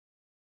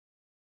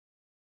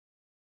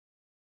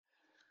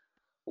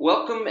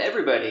Welcome,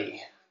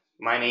 everybody.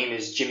 My name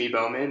is Jimmy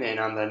Bowman, and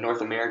I'm the North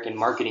American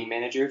Marketing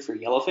Manager for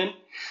Yellowfin.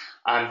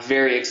 I'm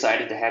very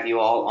excited to have you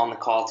all on the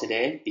call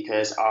today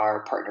because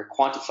our partner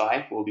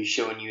Quantiphi will be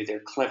showing you their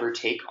clever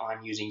take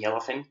on using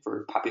Yellowfin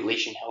for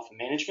population health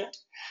management.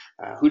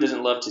 Who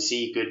doesn't love to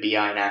see good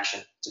BI in action?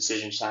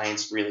 Decision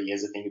science really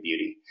is a thing of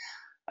beauty.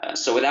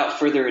 So without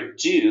further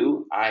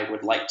ado, I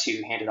would like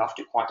to hand it off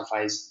to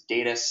Quantiphi's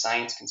data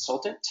science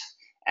consultant,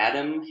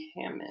 Adam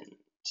Hammond.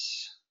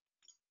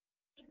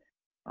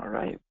 All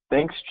right.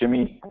 Thanks,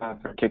 Jimmy,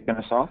 for kicking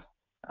us off.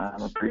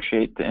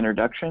 Appreciate the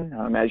introduction.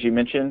 As you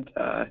mentioned,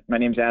 my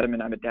name's Adam,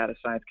 and I'm a data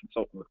science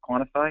consultant with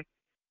Quantiphi.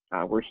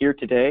 We're here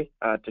today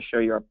to show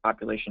you our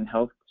population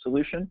health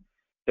solution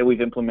that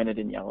we've implemented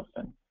in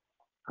Yellowfin.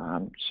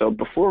 So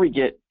before we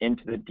get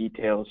into the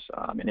details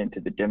and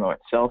into the demo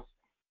itself,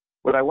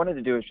 what I wanted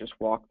to do is just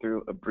walk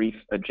through a brief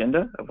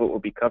agenda of what we'll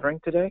be covering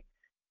today.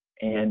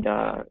 And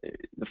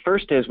the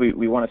first is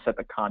we want to set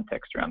the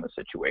context around the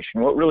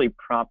situation. What really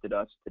prompted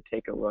us to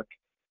take a look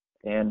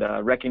and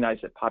recognize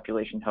that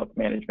population health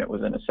management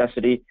was a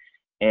necessity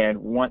and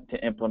want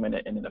to implement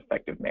it in an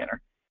effective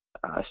manner.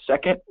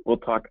 Second, we'll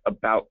talk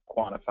about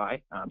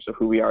Quantiphi, so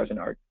who we are as an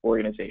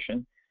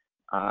organization.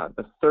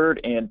 The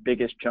third and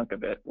biggest chunk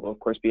of it will, of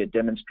course, be a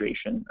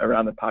demonstration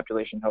around the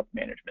population health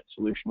management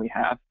solution we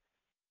have.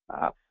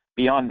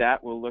 Beyond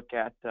that, we'll look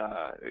at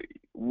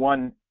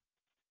one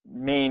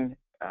main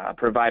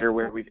provider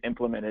where we've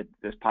implemented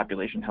this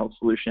population health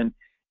solution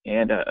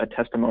and a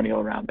testimonial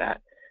around that.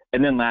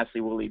 And then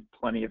lastly, we'll leave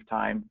plenty of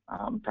time,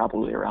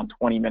 probably around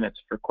 20 minutes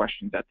for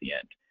questions at the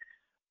end.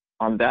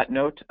 On that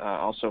note,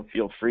 also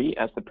feel free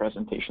as the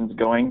presentation's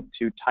going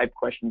to type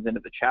questions into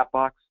the chat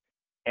box.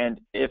 And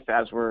if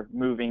as we're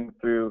moving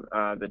through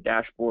the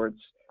dashboards,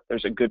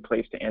 there's a good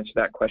place to answer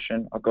that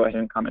question, I'll go ahead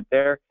and comment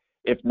there.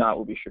 If not,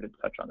 we'll be sure to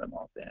touch on them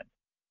all at the end.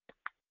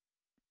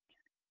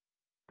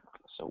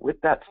 So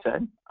with that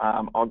said,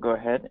 I'll go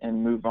ahead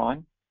and move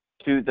on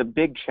to the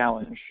big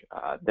challenge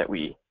that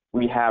we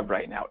have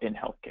right now in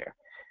healthcare.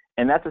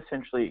 And that's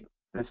essentially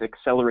this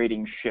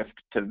accelerating shift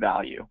to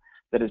value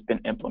that has been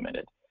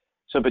implemented.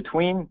 So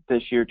between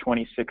this year,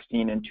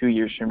 2016, and 2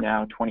 years from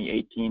now,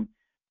 2018,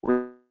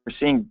 we're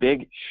seeing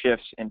big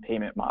shifts in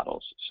payment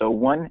models. So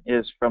one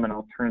is from an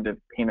alternative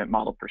payment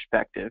model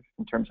perspective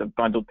in terms of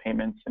bundled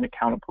payments and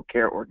accountable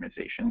care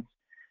organizations.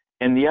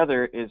 And the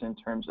other is in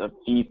terms of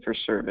fee for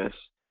service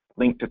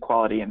linked to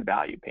quality and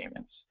value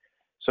payments.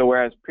 So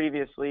whereas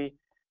previously,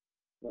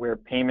 where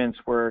payments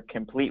were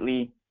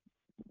completely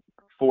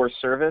for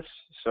service,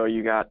 so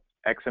you got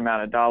X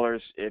amount of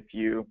dollars if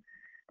you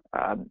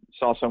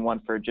saw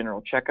someone for a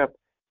general checkup,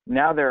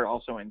 now there are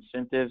also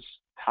incentives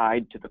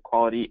tied to the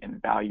quality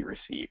and value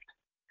received.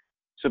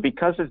 So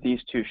because of these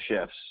two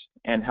shifts,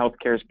 and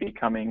healthcare is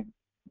becoming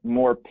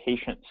more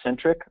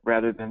patient-centric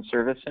rather than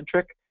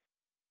service-centric,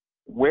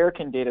 where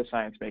can data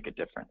science make a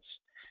difference?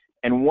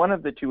 And one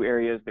of the two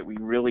areas that we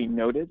really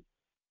noted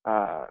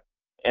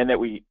and that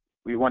we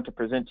want to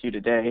present to you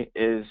today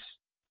is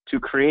to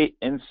create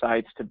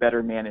insights to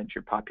better manage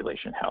your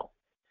population health.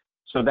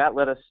 So that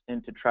led us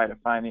in to try to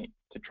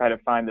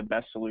find the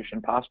best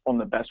solution possible and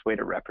the best way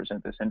to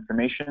represent this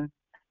information,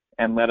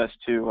 and led us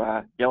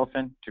to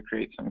Yellowfin to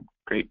create some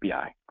great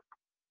BI.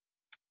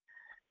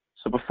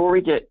 So before we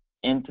get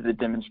into the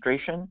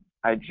demonstration,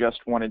 I just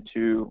wanted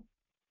to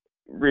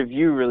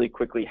review really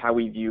quickly how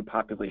we view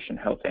population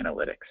health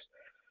analytics.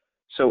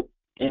 So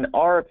in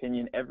our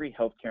opinion, every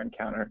healthcare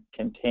encounter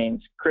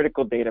contains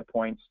critical data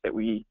points that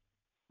we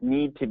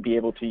need to be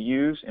able to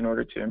use in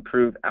order to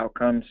improve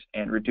outcomes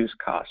and reduce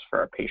costs for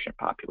our patient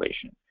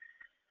population.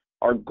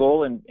 Our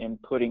goal in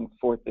putting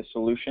forth the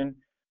solution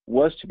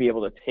was to be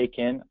able to take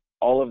in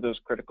all of those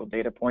critical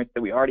data points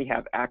that we already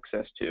have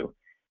access to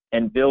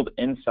and build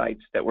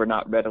insights that were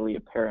not readily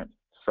apparent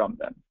from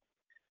them.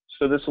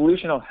 So the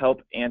solution will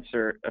help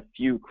answer a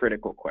few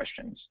critical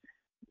questions,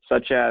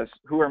 such as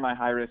who are my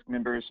high-risk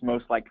members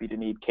most likely to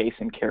need case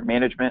and care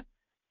management,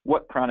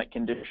 what chronic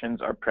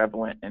conditions are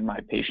prevalent in my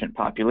patient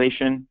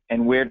population,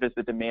 and where does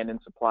the demand and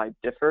supply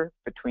differ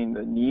between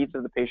the needs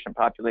of the patient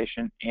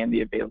population and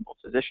the available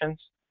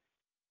physicians.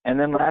 And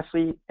then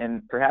lastly,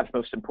 and perhaps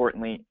most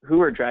importantly,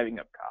 who are driving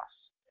up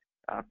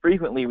costs?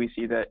 Frequently, we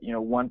see that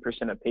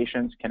 1% of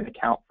patients can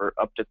account for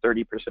up to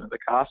 30% of the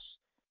costs.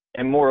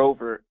 And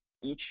moreover,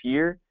 each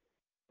year,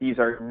 these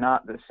are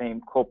not the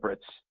same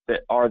culprits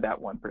that are that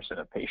 1%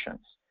 of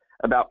patients.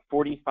 About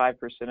 45%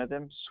 of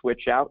them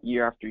switch out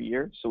year after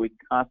year, so we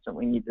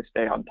constantly need to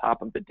stay on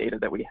top of the data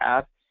that we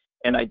have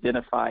and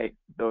identify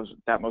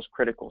that most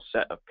critical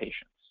set of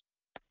patients.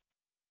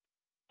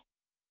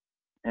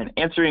 And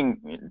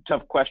answering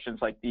tough questions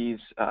like these,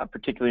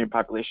 particularly in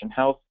population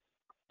health,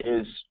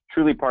 is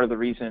truly part of the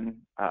reason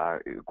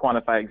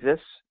Quantiphi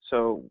exists.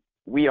 So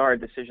we are a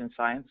decision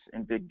science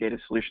and big data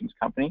solutions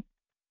company.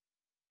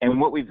 And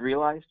what we've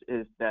realized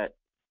is that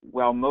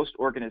while most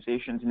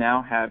organizations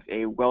now have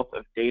a wealth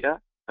of data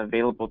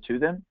available to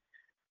them,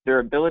 their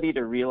ability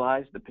to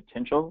realize the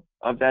potential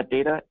of that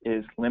data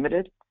is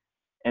limited.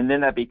 And then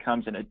that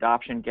becomes an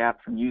adoption gap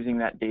from using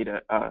that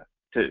data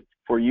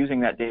for using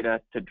that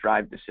data to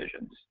drive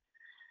decisions.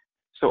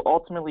 So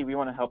ultimately, we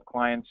want to help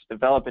clients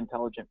develop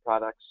intelligent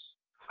products,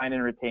 find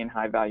and retain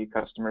high-value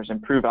customers,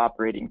 improve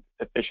operating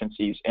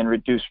efficiencies, and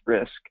reduce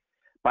risk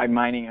by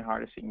mining and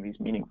harnessing these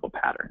meaningful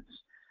patterns.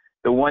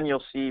 The one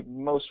you'll see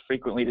most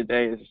frequently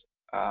today is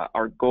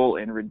our goal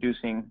in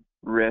reducing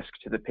risk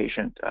to the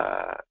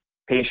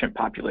patient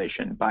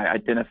population by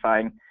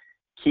identifying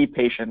key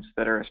patients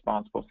that are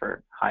responsible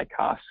for high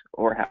costs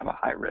or have a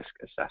high risk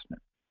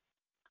assessment.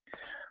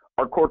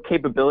 Our core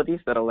capabilities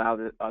that allow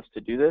us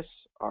to do this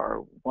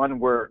are, one,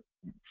 we're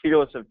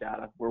fearless of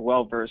data. We're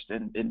well versed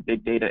in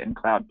big data and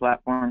cloud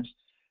platforms,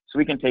 so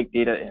we can take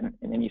data in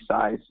any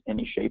size,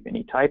 any shape,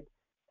 any type.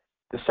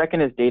 The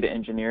second is data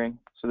engineering.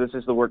 So this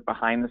is the work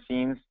behind the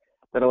scenes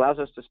that allows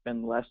us to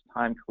spend less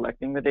time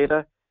collecting the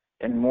data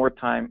and more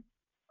time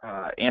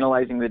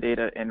analyzing the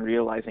data and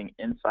realizing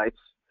insights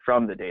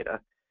from the data,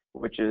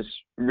 which is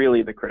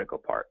really the critical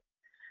part.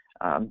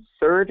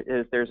 Third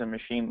is there's a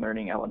machine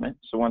learning element.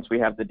 So once we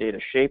have the data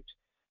shaped,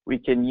 we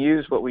can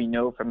use what we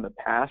know from the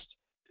past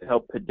to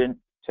help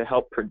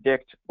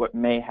predict what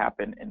may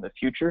happen in the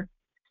future.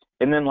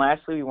 And then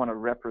lastly, we want to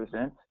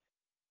represent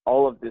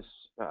all of this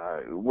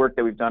work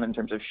that we've done in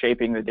terms of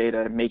shaping the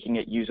data, making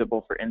it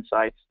usable for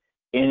insights,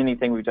 and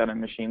anything we've done in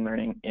machine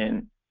learning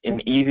in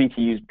an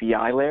easy-to-use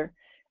BI layer.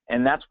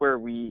 And that's where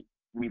we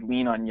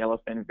lean on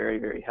Yellowfin very,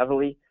 very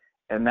heavily,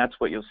 and that's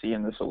what you'll see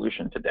in the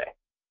solution today.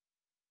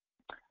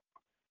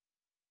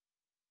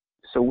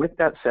 So with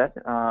that said,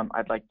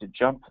 I'd like to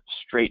jump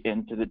straight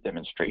into the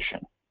demonstration.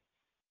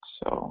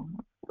 So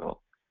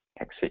we'll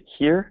exit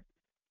here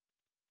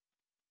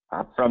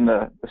from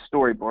the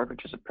storyboard,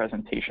 which is a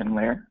presentation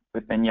layer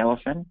within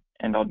Yellowfin,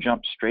 and I'll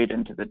jump straight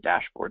into the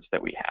dashboards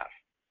that we have.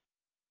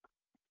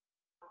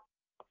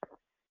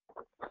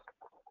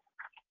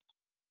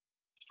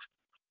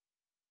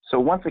 So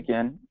once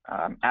again,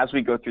 as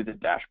we go through the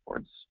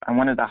dashboards, I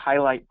wanted to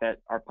highlight that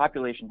our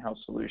population health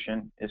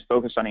solution is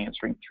focused on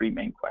answering three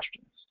main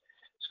questions.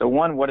 So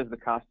one, what is the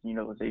cost and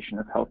utilization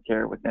of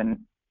healthcare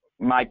within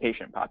my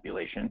patient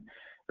population,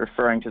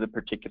 referring to the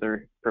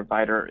particular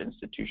provider or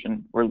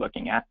institution we're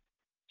looking at?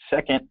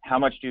 Second, how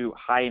much do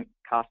high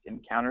cost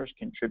encounters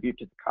contribute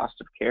to the cost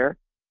of care,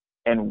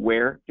 and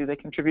where do they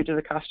contribute to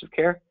the cost of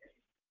care?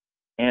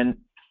 And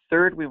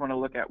third, we want to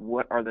look at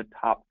what are the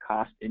top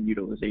cost and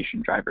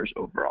utilization drivers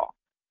overall.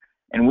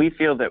 And we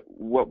feel that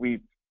what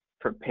we've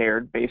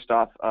prepared based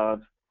off of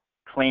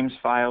claims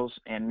files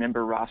and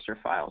member roster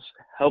files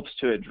helps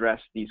to address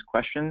these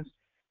questions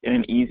in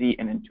an easy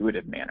and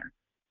intuitive manner.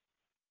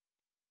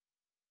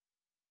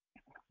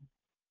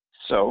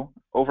 So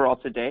overall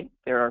today,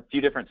 there are a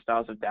few different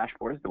styles of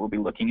dashboards that we'll be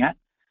looking at.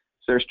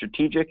 So there's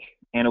strategic,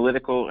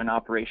 analytical, and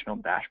operational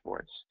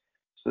dashboards.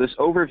 So this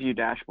overview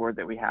dashboard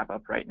that we have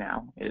up right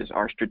now is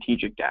our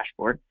strategic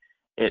dashboard.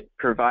 It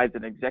provides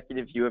an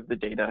executive view of the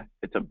data.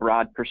 It's a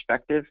broad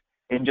perspective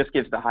and just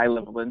gives the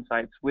high-level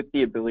insights with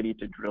the ability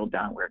to drill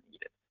down where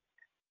needed.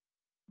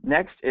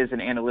 Next is an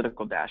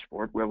analytical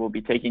dashboard where we'll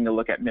be taking a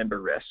look at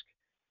member risk.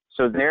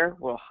 So there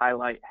we'll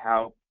highlight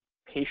how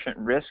patient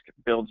risk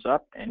builds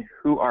up and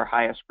who our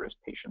highest risk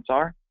patients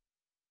are.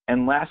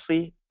 And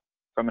lastly,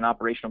 from an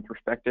operational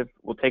perspective,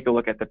 we'll take a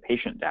look at the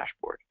patient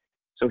dashboard.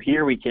 So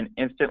here we can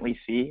instantly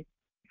see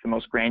the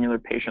most granular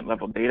patient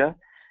level data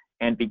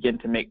and begin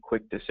to make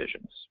quick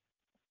decisions.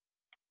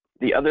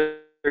 The other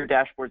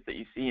dashboards that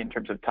you see in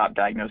terms of top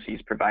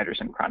diagnoses, providers,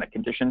 and chronic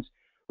conditions,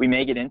 we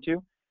may get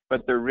into,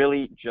 but they're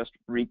really just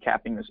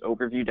recapping this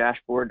overview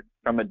dashboard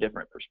from a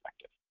different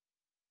perspective.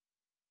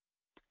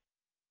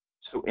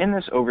 So in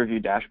this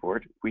overview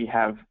dashboard, we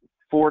have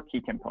four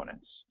key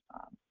components.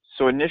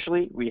 So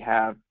initially, we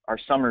have our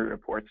summary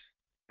reports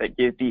that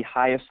give the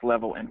highest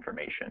level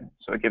information.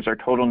 So it gives our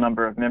total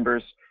number of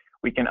members.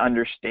 We can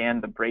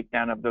understand the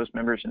breakdown of those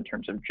members in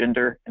terms of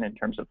gender and in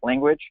terms of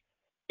language,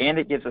 and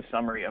it gives a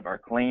summary of our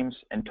claims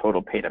and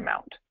total paid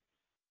amount.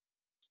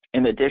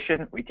 In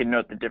addition, we can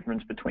note the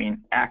difference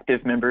between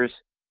active members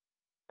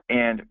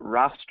and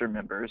roster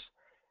members,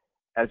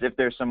 as if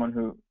there's someone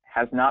who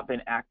has not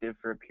been active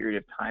for a period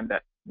of time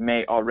that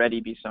may already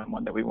be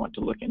someone that we want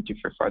to look into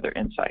for further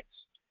insights.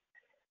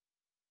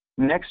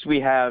 Next, we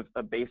have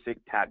a basic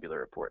tabular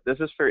report. This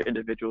is for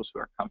individuals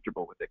who are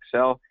comfortable with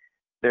Excel.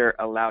 They're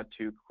allowed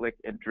to click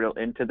and drill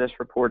into this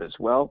report as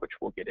well, which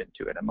we'll get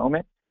into in a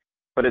moment.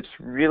 But it's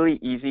really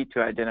easy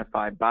to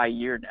identify by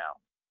year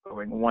now,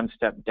 going one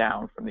step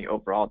down from the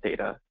overall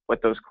data,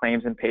 what those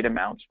claims and paid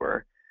amounts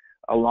were,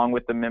 along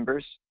with the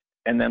members.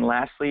 And then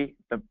lastly,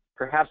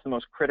 perhaps the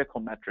most critical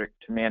metric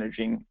to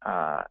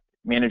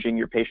managing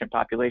your patient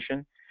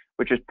population,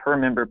 which is per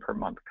member per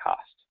month cost.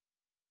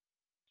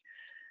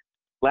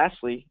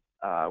 Lastly,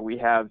 we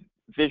have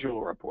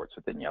visual reports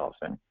within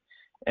Yellowfin.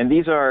 And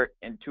these are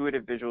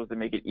intuitive visuals that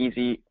make it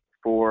easy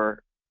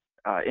for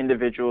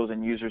individuals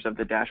and users of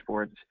the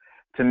dashboards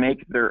to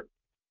make their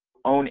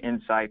own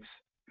insights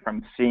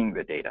from seeing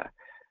the data.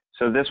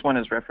 So this one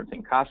is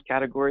referencing cost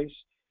categories,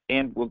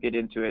 and we'll get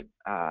into it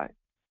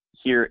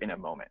here in a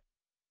moment.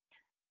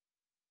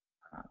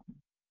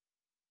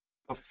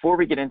 Before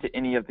we get into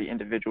any of the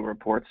individual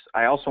reports,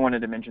 I also wanted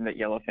to mention that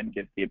Yellowfin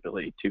gives the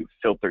ability to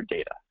filter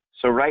data.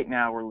 So right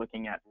now we're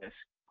looking at this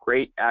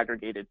great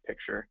aggregated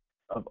picture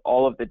of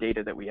all of the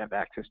data that we have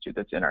access to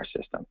that's in our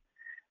system.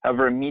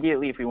 However,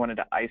 immediately, if we wanted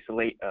to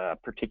isolate a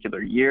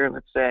particular year,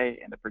 let's say,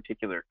 and a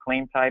particular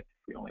claim type,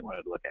 if we only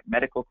wanted to look at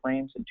medical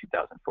claims in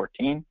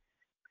 2014,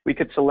 we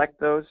could select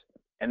those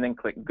and then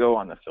click Go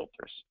on the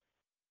filters.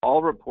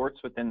 All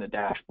reports within the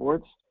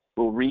dashboards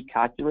will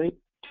recalculate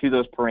to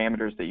those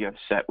parameters that you have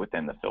set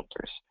within the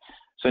filters.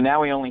 So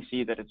now we only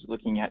see that it's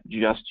looking at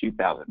just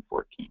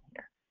 2014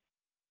 here.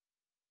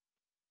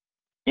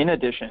 In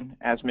addition,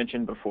 as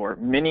mentioned before,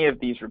 many of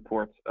these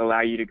reports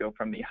allow you to go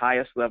from the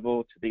highest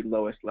level to the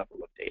lowest level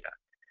of data.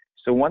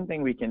 So one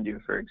thing we can do,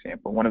 for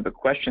example, one of the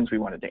questions we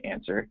wanted to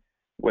answer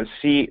was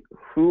see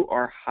who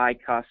our high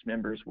cost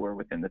members were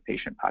within the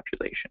patient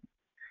population.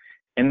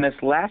 In this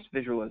last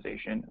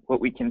visualization, what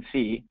we can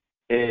see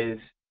is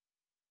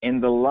in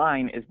the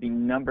line is the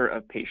number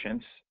of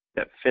patients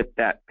that fit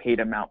that paid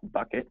amount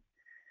bucket,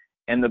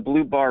 and the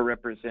blue bar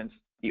represents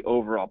the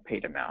overall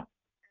paid amount.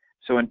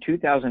 So in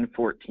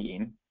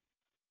 2014,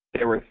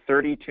 there were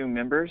 32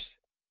 members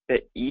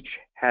that each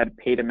had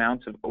paid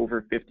amounts of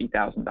over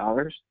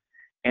 $50,000,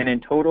 and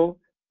in total,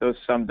 those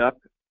summed up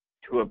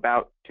to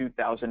about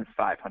 $2,500.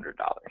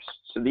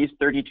 So these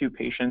 32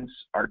 patients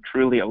are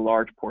truly a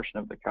large portion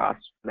of the cost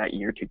for that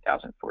year,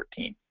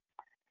 2014.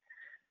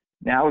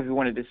 Now, if we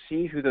wanted to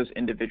see who those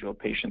individual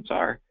patients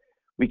are,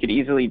 we could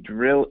easily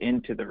drill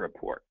into the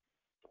report.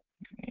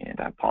 And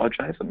I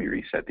apologize, let me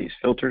reset these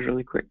filters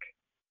really quick.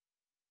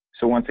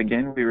 So once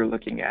again, we were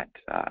looking at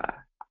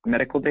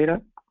medical data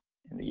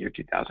in the year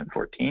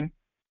 2014.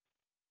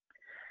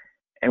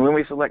 And when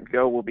we select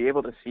Go, we'll be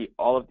able to see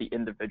all of the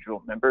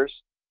individual members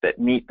that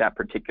meet that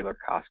particular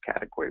cost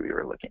category we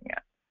were looking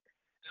at.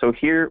 So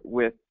here,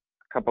 with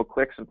a couple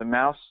clicks of the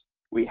mouse,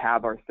 we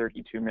have our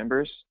 32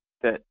 members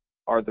that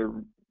are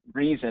the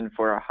reason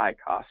for our high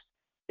cost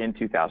in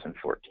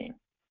 2014.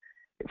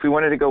 If we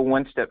wanted to go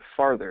one step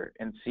farther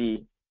and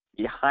see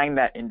behind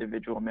that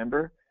individual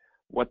member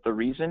what the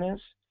reason is,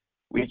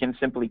 we can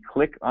simply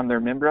click on their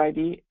member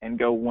ID and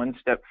go one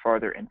step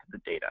farther into the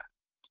data.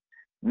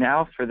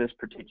 Now for this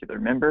particular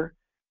member,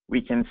 we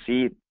can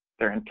see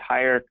their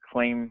entire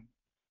claim,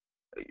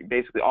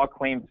 basically all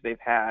claims they've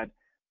had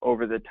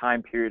over the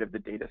time period of the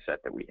data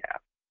set that we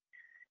have.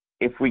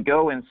 If we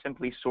go and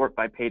simply sort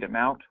by paid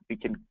amount, we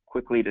can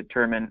quickly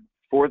determine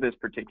for this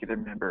particular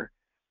member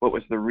what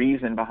was the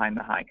reason behind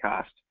the high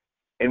cost.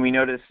 And we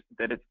notice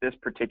that it's this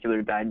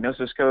particular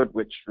diagnosis code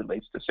which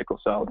relates to sickle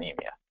cell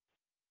anemia.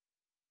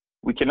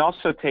 We can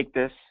also take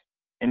this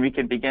and we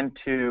can begin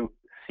to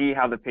see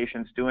how the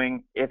patient's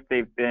doing if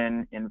they've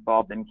been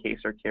involved in case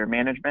or care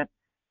management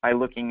by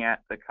looking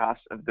at the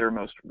cost of their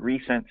most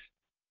recent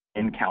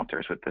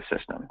encounters with the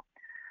system.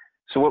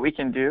 So what we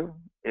can do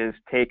is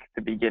take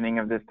the beginning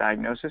of this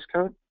diagnosis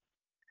code.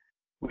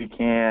 We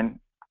can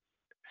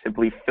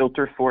simply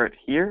filter for it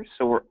here.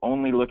 So we're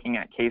only looking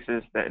at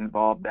cases that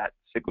involve that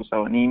sickle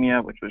cell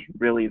anemia, which was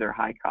really their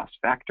high cost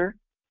factor.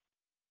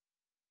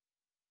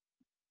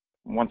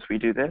 Once we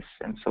do this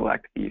and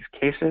select these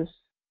cases,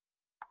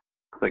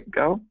 click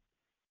Go.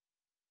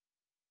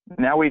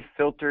 Now we've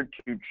filtered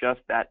to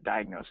just that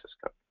diagnosis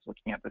code,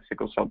 looking at the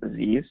sickle cell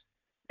disease.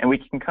 And we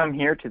can come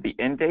here to the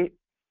end date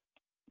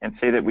and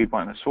say that we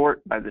want to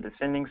sort by the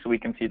descending so we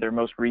can see their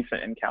most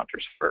recent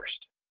encounters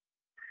first.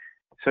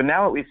 So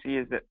now what we see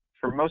is that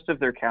for most of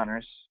their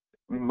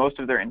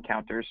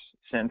encounters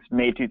since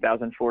May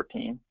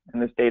 2014,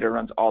 and this data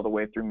runs all the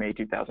way through May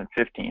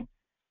 2015,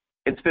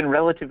 it's been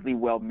relatively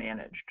well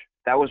managed.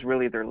 That was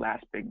really their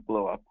last big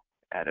blow up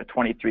at a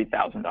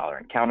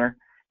 $23,000 encounter.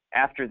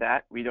 After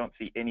that, we don't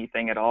see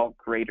anything at all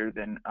greater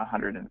than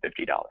 $150.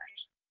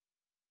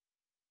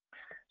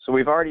 So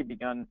we've already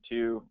begun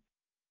to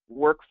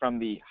work from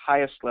the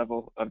highest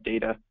level of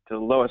data to the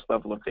lowest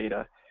level of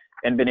data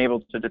and been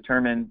able to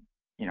determine,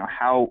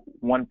 how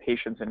one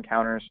patient's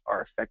encounters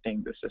are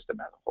affecting the system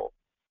as a whole.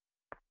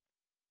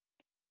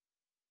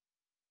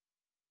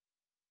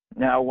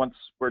 Now, once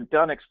we're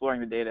done exploring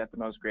the data at the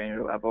most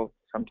granular level,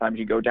 sometimes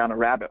you go down a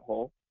rabbit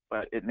hole,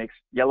 but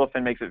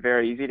Yellowfin makes it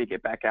very easy to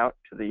get back out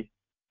to the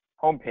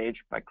home page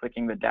by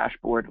clicking the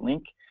dashboard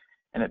link,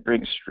 and it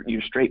brings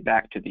you straight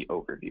back to the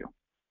overview.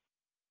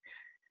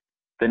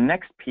 The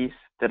next piece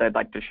that I'd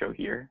like to show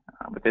here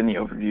within the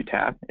overview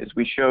tab is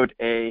we showed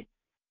a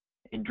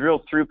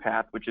drill through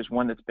path, which is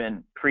one that's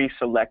been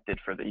pre-selected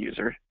for the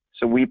user.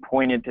 So we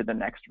pointed to the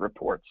next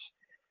reports.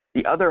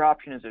 The other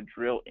option is a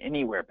drill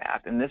anywhere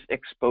path, and this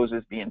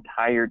exposes the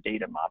entire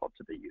data model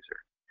to the user.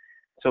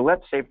 So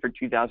let's say for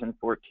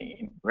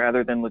 2014,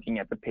 rather than looking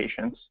at the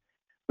patients,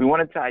 we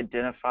wanted to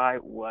identify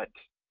what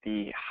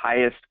the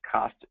highest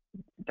cost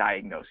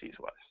diagnoses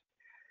was.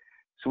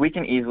 So we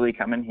can easily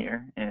come in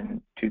here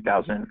in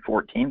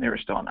 2014, they were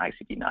still on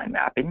ICD-9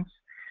 mappings,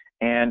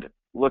 and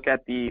look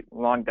at the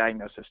long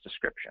diagnosis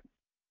description.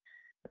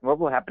 What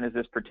will happen is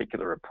this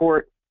particular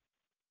report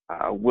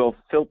will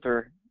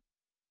filter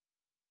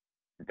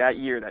that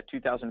year, that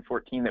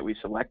 2014 that we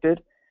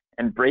selected,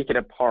 and break it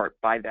apart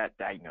by that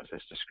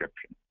diagnosis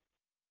description.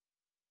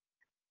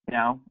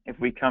 Now, if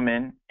we come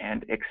in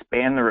and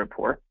expand the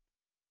report,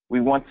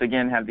 we once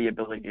again have the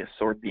ability to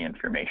sort the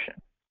information.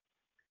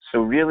 So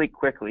really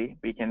quickly,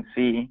 we can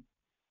see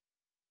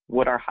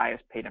what our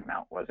highest paid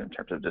amount was in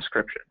terms of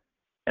description.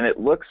 And it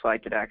looks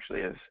like it actually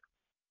is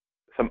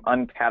some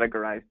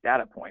uncategorized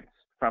data points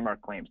from our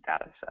claims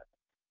data set.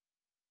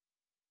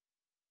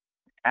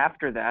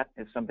 After that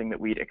is something that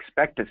we'd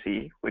expect to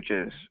see, which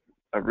is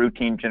a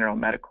routine general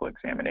medical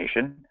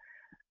examination.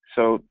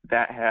 So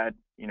that had,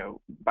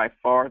 by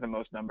far the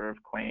most number of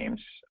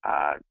claims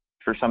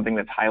for something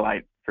that's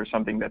highlight, for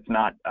something that's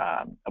not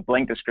a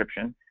blank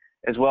description,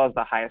 as well as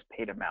the highest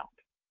paid amount.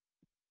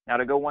 Now,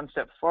 to go one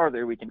step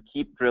farther, we can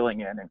keep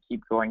drilling in and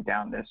keep going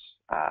down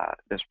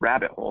this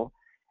rabbit hole,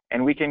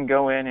 and we can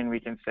go in and we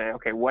can say,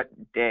 okay, what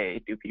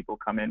day do people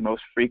come in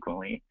most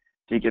frequently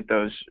to get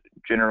those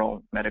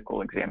general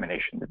medical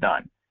examinations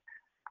done?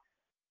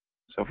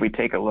 So if we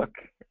take a look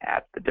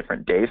at the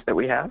different days that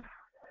we have,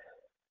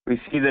 we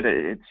see that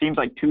it seems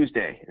like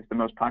Tuesday is the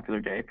most popular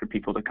day for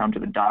people to come to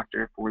the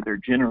doctor for their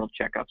general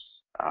checkups,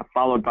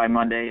 followed by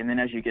Monday. And then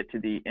as you get to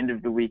the end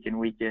of the week and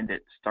weekend,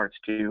 it starts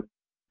to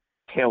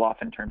tail off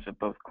in terms of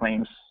both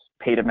claims,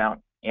 paid amount,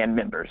 and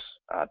members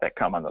that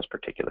come on those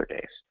particular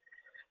days.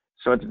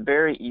 So it's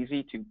very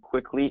easy to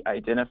quickly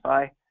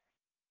identify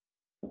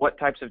what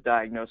types of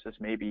diagnosis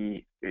may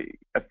be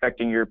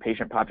affecting your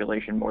patient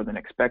population more than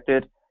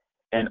expected,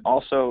 and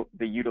also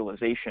the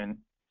utilization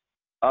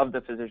of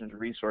the physician's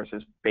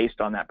resources based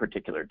on that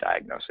particular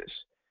diagnosis.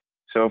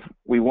 So if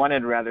we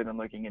wanted, rather than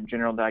looking in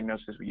general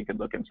diagnosis, you could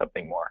look in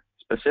something more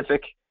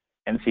specific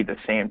and see the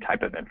same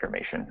type of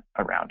information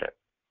around it.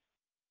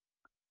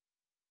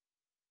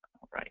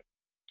 All right.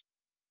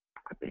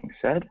 That being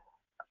said,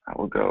 I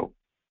will go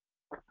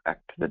back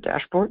to the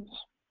dashboards.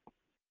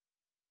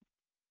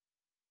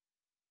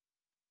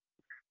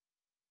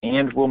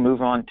 And we'll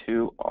move on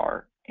to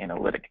our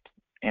analytics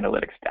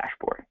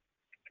dashboard.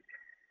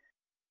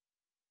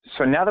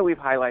 So now that we've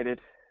highlighted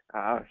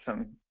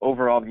some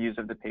overall views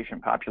of the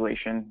patient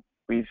population,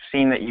 we've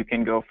seen that you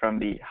can go from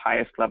the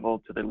highest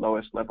level to the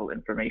lowest level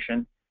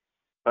information,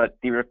 but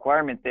the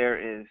requirement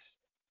there is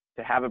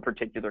to have a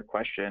particular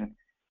question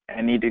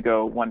and need to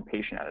go one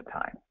patient at a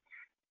time.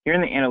 Here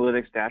in the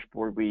analytics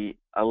dashboard, we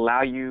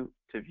allow you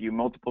to view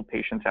multiple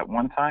patients at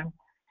one time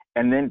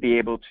and then be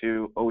able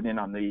to hone in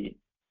on the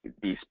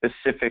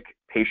specific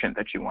patient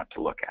that you want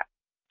to look at.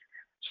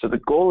 So the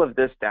goal of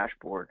this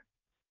dashboard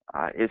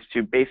is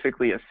to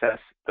basically assess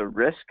the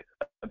risk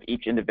of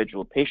each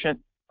individual patient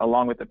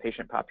along with the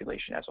patient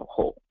population as a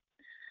whole.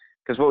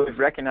 Because what we've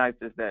recognized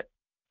is that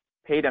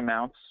paid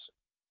amounts,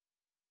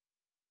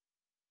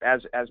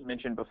 as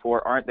mentioned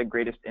before, aren't the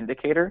greatest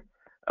indicator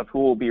of who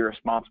will be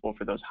responsible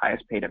for those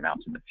highest paid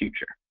amounts in the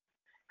future.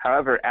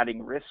 However,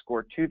 adding risk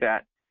score to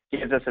that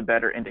gives us a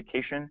better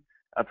indication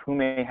of who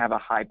may have a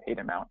high paid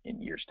amount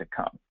in years to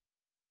come.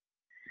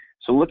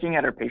 So looking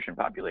at our patient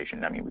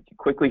population, we can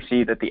quickly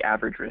see that the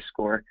average risk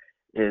score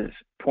is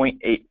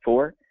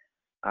 0.84,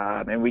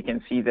 and we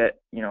can see that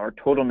our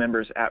total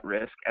members at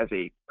risk as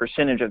a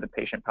percentage of the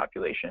patient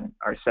population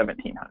are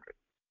 1,700.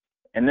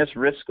 And this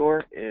risk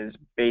score is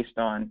based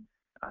on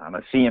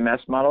a CMS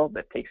model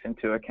that takes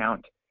into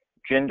account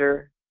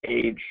gender,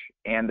 age,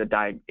 and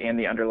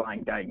the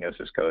underlying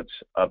diagnosis codes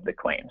of the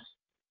claims.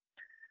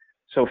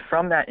 So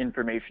from that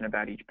information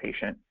about each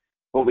patient,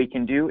 what we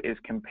can do is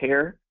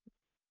compare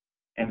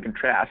and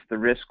contrast the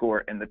risk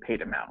score and the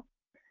paid amount.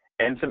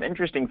 And some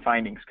interesting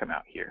findings come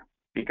out here,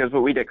 because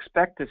what we'd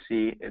expect to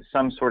see is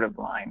some sort of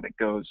line that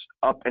goes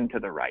up and to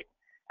the right.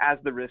 As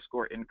the risk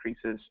score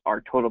increases,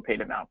 our total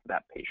paid amount for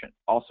that patient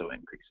also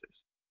increases.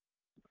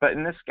 But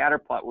in this scatter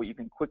plot, what you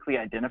can quickly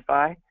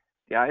identify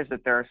is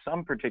that there are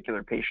some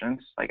particular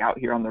patients, like out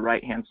here on the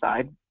right-hand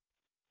side,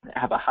 that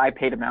have a high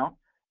paid amount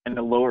and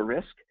a lower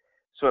risk.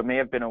 So it may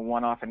have been a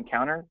one-off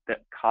encounter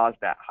that caused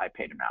that high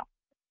paid amount.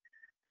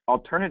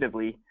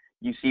 Alternatively,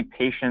 you see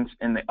patients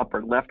in the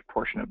upper left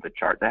portion of the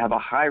chart that have a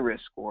high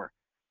risk score,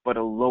 but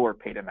a lower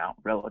paid amount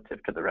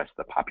relative to the rest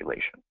of the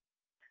population.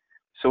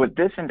 So what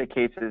this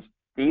indicates is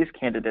these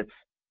candidates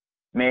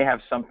may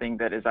have something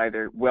that is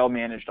either well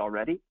managed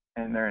already,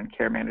 and they're in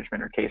care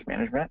management or case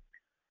management,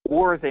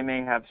 or they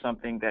may have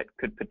something that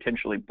could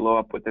potentially blow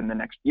up within the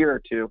next year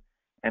or two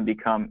and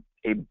become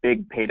a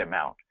big paid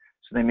amount.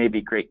 So they may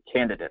be great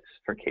candidates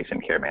for case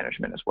and care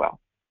management as well.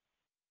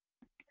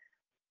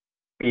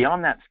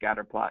 Beyond that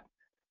scatter plot,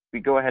 we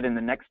go ahead in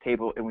the next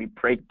table and we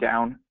break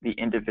down the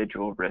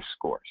individual risk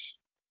scores.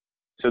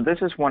 So this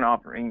is one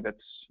offering that's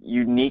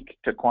unique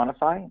to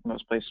Quantiphi.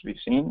 Most places we've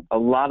seen. A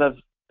lot of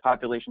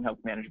population health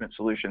management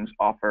solutions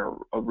offer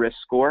a risk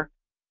score.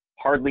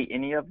 Hardly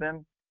any of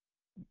them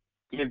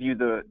give you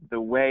the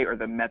way or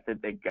the method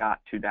they got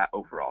to that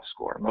overall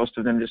score. Most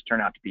of them just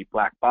turn out to be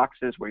black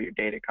boxes where your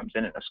data comes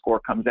in and a score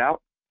comes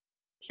out.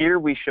 Here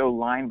we show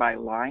line by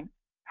line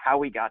how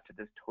we got to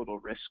this total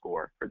risk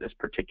score for this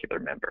particular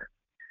member.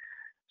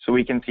 So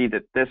we can see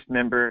that this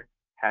member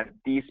had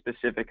these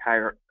specific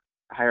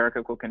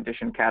hierarchical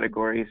condition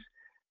categories.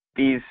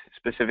 these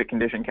specific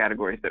condition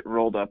categories that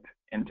rolled up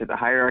into the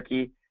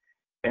hierarchy,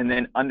 and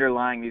then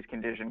underlying these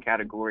condition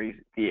categories,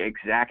 the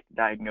exact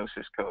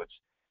diagnosis codes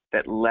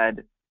that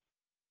led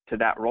to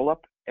that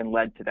roll-up and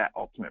led to that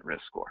ultimate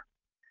risk score.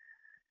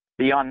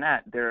 Beyond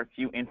that, there are a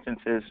few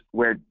instances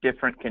where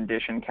different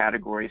condition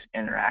categories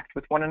interact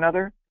with one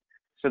another,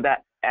 so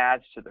that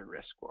adds to the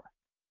risk score.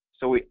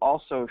 So we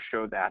also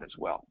show that as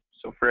well.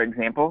 So for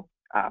example,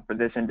 for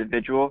this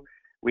individual,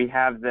 we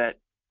have that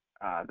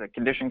the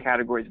condition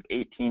categories of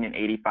 18 and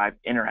 85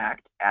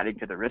 interact, adding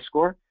to the risk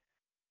score.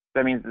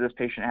 That means that this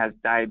patient has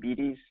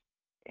diabetes,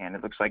 and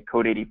it looks like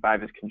code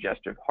 85 is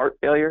congestive heart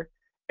failure,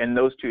 and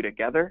those two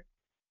together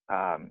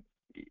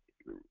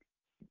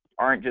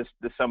aren't just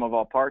the sum of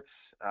all parts.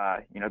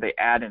 They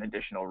add an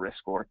additional risk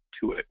score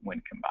to it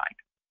when combined.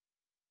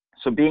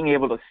 So being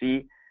able to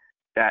see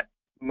that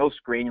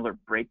most granular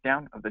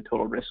breakdown of the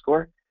total risk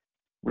score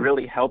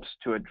really helps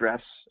to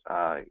address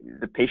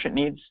the patient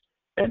needs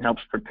and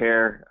helps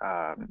prepare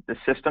the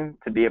system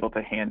to be able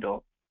to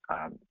handle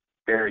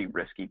very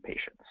risky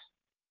patients.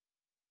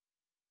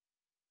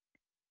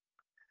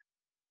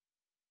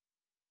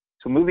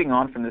 So moving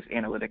on from this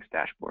analytics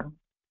dashboard,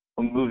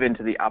 we'll move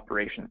into the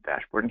operations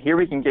dashboard. And here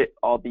we can get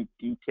all the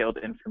detailed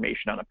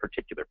information on a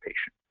particular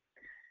patient.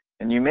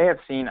 And you may have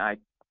seen I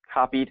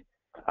copied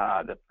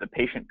the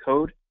patient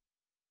code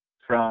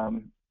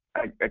from,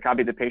 I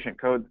copied the patient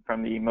code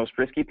from the most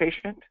risky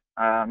patient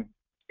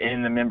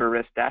in the member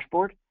risk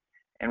dashboard.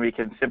 And we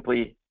can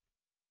simply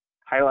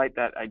highlight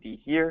that ID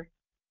here,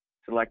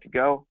 select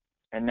go,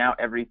 and now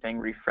everything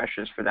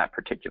refreshes for that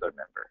particular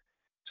member.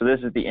 So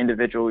this is the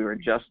individual we were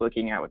just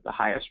looking at with the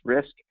highest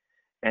risk,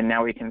 and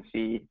now we can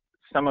see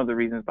some of the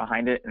reasons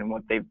behind it and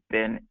what they've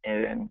been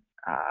in,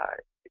 to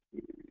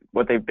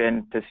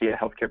see a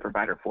healthcare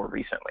provider for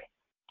recently.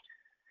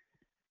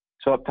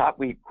 So up top,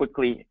 we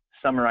quickly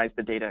summarize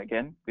the data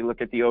again. We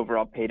look at the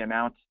overall paid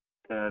amount,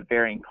 the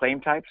varying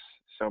claim types,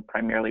 so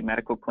primarily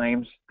medical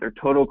claims, their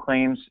total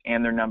claims,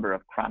 and their number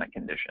of chronic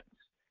conditions.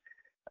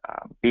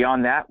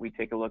 Beyond that, we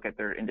take a look at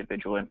their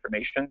individual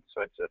information.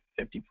 So it's a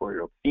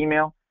 54-year-old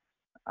female,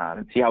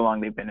 and see how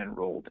long they've been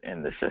enrolled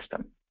in the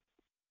system.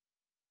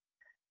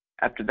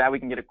 After that, we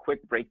can get a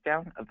quick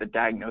breakdown of the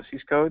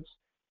diagnosis codes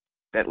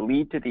that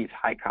lead to these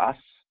high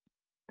costs,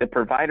 the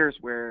providers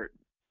where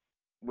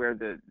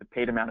the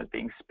paid amount is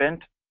being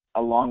spent,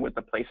 along with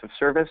the place of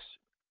service,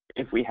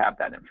 if we have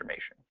that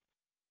information.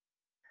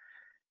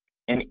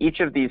 In each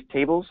of these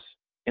tables,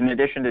 in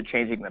addition to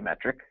changing the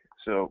metric,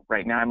 so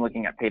right now I'm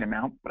looking at paid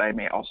amount, but I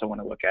may also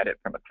want to look at it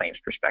from a claims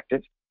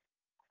perspective.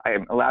 I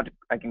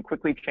can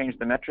quickly change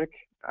the metric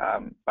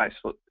by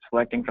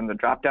selecting from the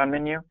drop-down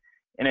menu.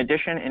 In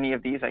addition, any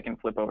of these I can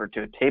flip over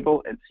to a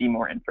table and see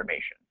more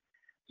information.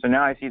 So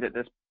now I see that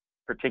this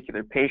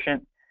particular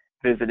patient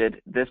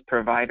visited this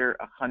provider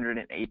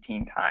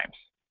 118 times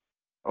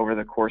over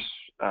the course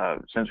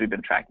since we've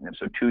been tracking them,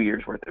 so 2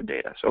 years worth of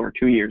data. So over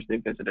 2 years, they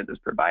visited this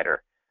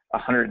provider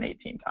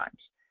 118 times.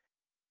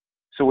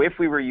 So if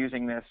we were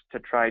using this to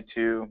try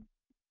to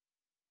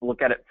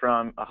look at it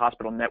from a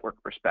hospital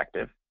network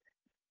perspective,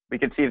 we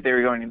could see if they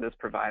were going to this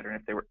provider and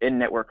if they were in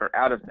network or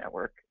out of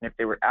network. And if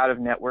they were out of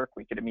network,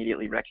 we could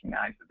immediately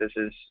recognize that this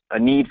is a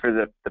need for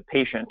the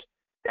patient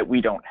that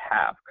we don't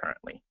have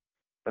currently,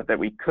 but that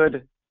we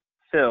could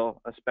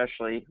fill,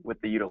 especially with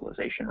the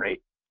utilization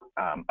rate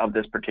of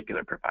this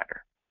particular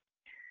provider.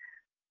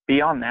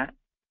 Beyond that,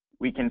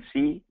 we can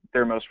see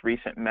their most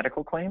recent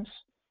medical claims.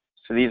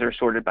 So these are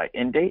sorted by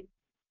end date.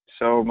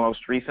 So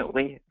most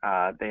recently,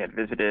 they had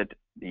visited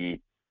the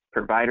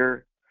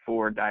provider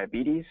for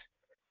diabetes.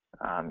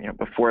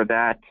 Before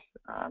that,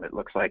 it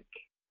looks like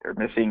they're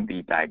missing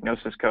the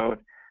diagnosis code.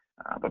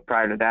 But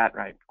prior to that,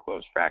 right,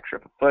 closed fracture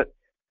of a foot.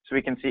 So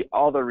we can see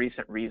all the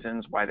recent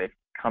reasons why they've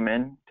come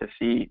in to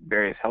see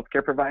various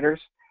healthcare providers,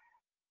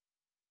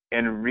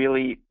 and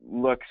really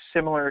look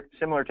similar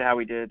to how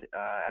we did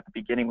at the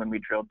beginning when we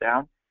drilled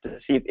down to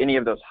see if any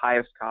of those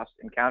highest cost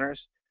encounters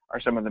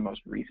are some of the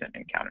most recent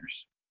encounters.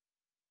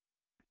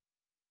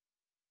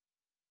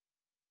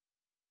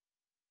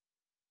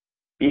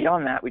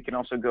 Beyond that, we can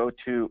also go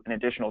to an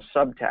additional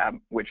sub-tab,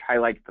 which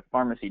highlights the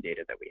pharmacy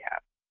data that we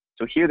have.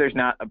 So here there's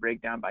not a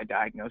breakdown by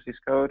diagnosis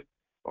code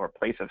or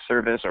place of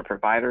service or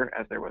provider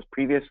as there was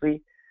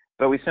previously,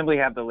 but we simply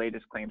have the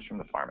latest claims from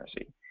the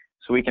pharmacy.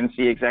 So we can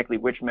see exactly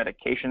which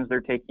medications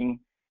they're taking,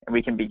 and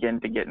we can begin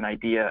to get an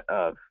idea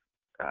of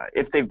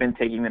if they've been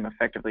taking them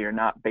effectively or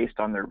not based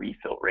on their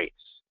refill rates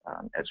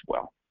as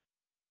well.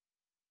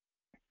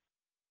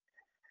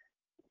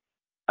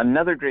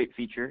 Another great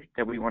feature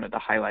that we wanted to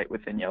highlight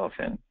within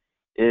Yellowfin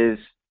is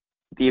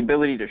the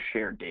ability to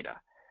share data.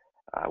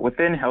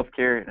 Within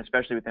healthcare, and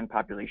especially within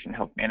population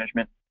health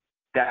management,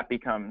 that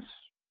becomes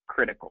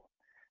critical.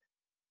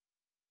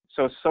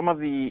 So some of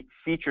the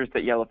features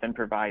that Yellowfin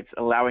provides,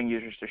 allowing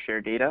users to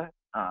share data,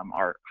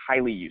 are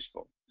highly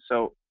useful.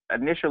 So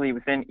initially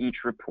within each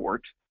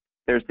report,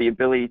 there's the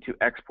ability to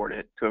export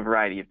it to a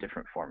variety of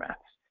different formats.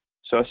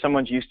 So if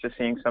someone's used to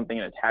seeing something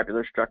in a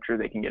tabular structure,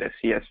 they can get a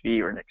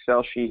CSV or an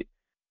Excel sheet.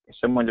 If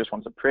someone just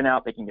wants a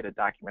printout, they can get a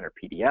document or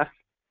PDF.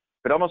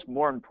 But almost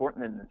more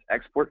important than this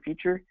export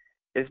feature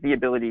is the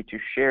ability to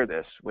share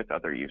this with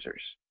other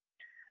users.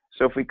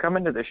 So if we come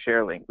into the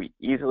share link, we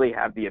easily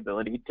have the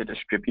ability to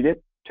distribute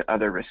it to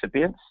other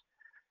recipients.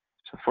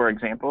 So for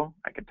example,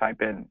 I could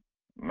type in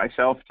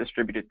myself,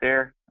 distribute it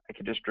there. I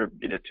could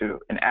distribute it to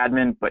an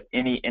admin, but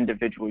any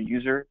individual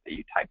user that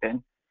you type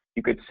in,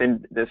 you could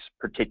send this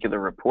particular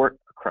report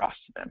across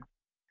to them.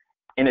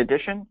 In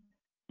addition,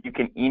 you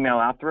can email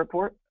out the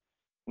report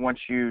once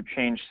you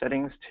change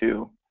settings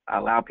to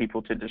allow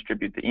people to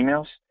distribute the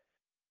emails.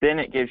 Then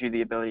it gives you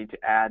the ability to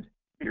add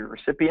your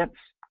recipients,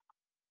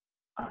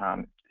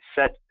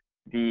 set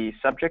the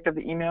subject of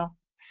the email,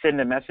 send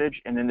a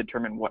message, and then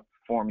determine what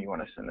form you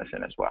want to send this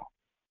in as well.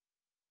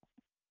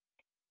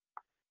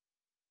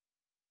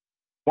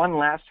 One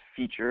last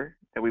feature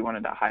that we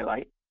wanted to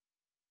highlight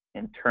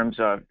in terms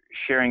of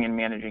sharing and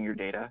managing your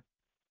data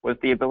was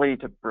the ability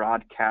to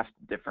broadcast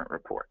different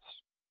reports.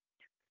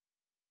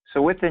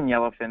 So within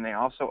Yellowfin, they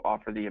also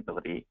offer the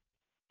ability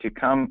to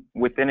come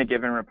within a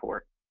given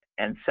report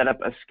and set up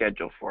a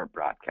schedule for a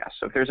broadcast.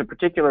 So if there's a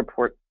particular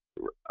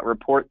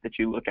report that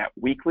you look at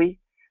weekly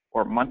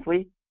or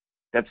monthly,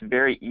 that's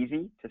very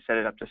easy to set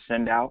it up to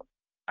send out,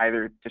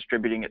 either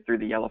distributing it through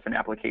the Yellowfin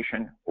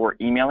application or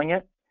emailing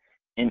it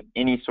in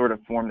any sort of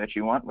form that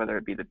you want, whether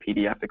it be the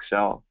PDF,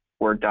 Excel,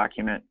 Word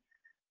document,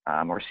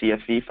 or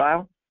CSV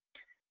file.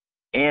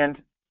 And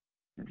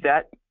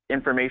that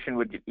information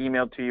would get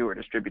emailed to you or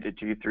distributed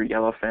to you through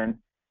Yellowfin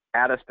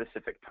at a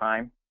specific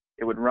time.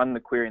 It would run the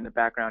query in the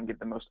background, give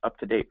the most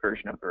up-to-date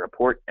version of the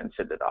report, and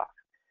send it off.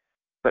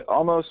 But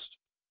almost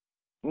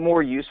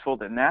more useful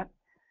than that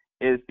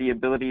is the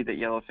ability that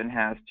Yellowfin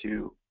has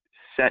to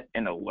set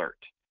an alert.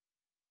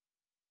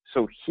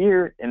 So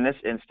here in this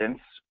instance,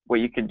 what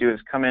you can do is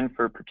come in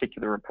for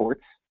particular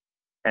reports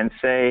and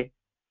say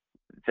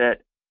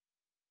that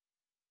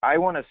I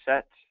want to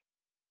set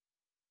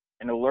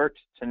an alert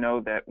to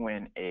know that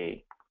when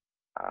a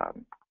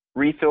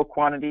refill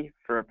quantity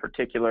for a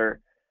particular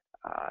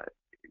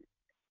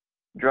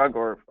drug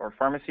or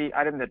pharmacy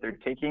item that they're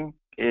taking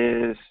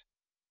is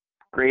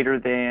greater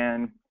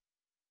than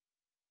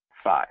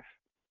 5.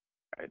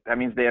 Right? That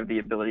means they have the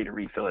ability to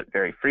refill it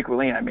very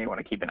frequently, and I may want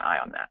to keep an eye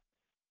on that.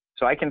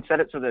 So I can set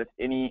it so that if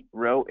any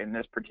row in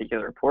this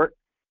particular report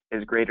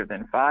is greater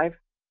than 5,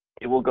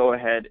 it will go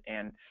ahead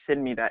and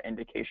send me that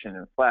indication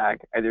and flag,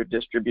 either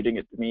distributing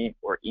it to me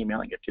or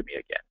emailing it to me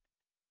again.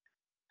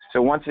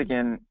 So once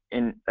again,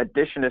 in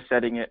addition to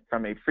setting it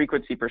from a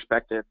frequency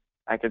perspective,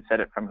 I can set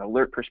it from an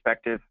alert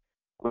perspective,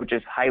 which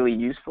is highly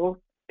useful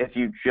if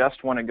you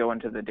just want to go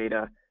into the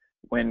data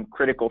when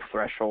critical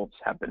thresholds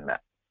have been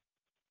met.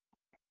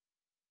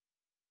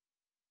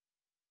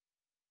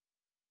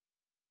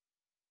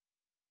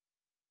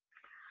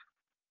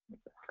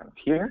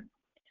 Here.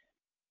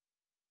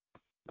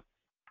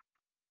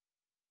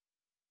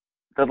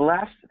 The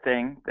last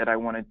thing that I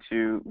wanted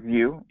to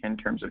view in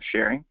terms of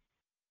sharing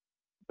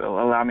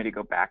will allow me to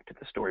go back to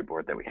the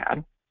storyboard that we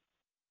had.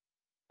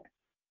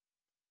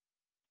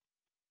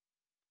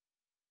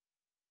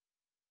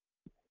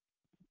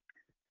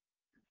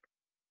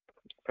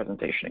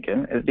 Presentation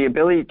again, is the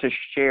ability to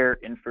share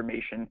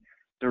information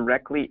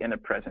directly in a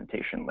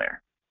presentation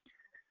layer.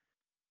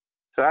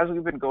 So as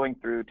we've been going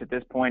through to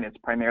this point, it's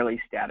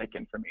primarily static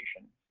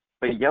information,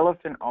 but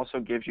Yellowfin also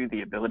gives you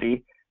the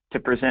ability to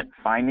present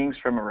findings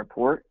from a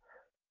report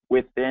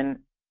within,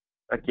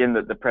 again,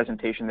 the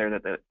presentation there,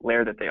 that the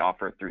layer that they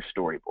offer through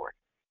Storyboard.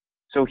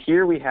 So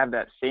here we have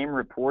that same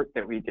report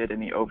that we did in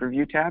the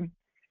Overview tab,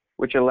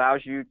 which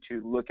allows you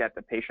to look at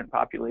the patient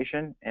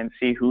population and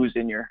see who's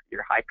in your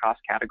high-cost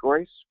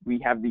categories. We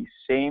have these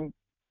same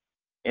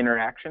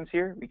interactions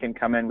here. We can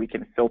come in, we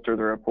can filter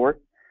the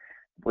report.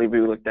 I believe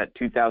we looked at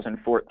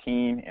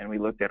 2014, and we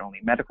looked at only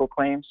medical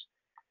claims.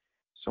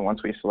 So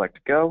once we select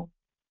Go,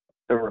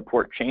 the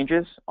report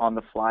changes on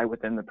the fly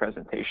within the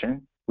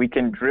presentation. We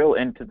can drill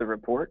into the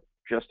report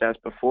just as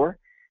before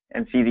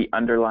and see the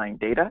underlying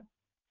data.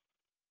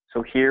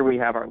 So here we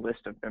have our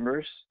list of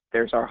members.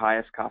 There's our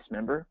highest cost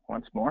member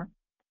once more.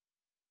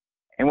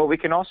 And what we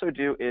can also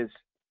do is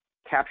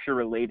capture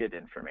related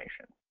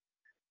information.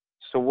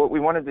 So what we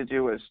wanted to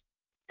do is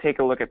take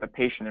a look at the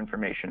patient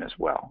information as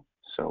well.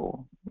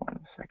 So 1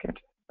 second,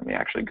 let me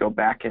actually go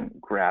back and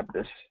grab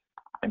this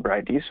member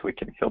ID so we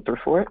can filter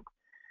for it.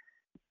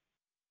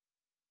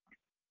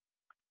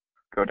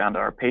 Go down to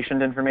our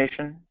patient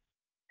information,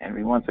 and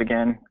we once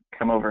again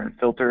come over and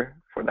filter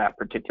for that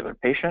particular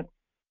patient.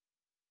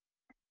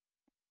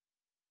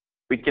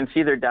 We can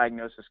see their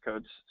diagnosis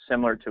codes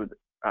similar to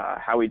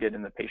how we did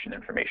in the patient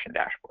information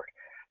dashboard.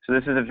 So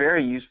this is a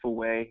very useful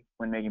way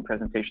when making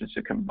presentations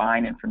to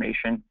combine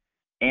information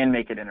and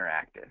make it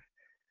interactive.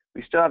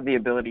 We still have the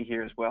ability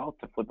here as well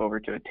to flip over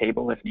to a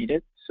table if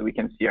needed, so we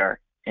can see our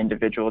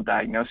individual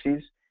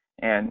diagnoses,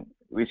 and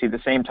we see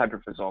the same type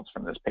of results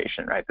from this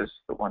patient, right? This is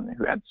the one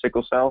who had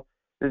sickle cell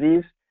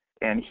disease,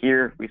 and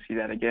here we see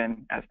that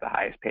again as the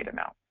highest paid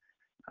amount,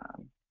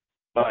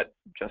 but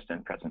just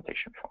in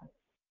presentation form.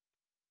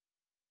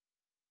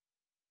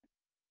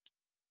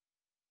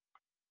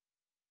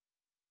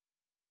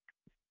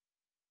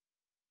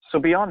 So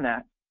beyond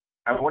that,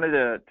 I wanted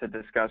to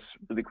discuss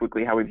really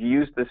quickly how we've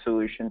used this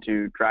solution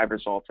to drive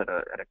results at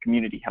a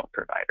community health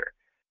provider.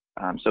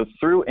 So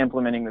through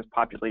implementing this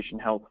population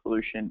health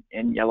solution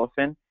in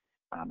Yellowfin,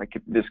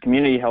 this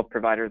community health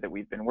provider that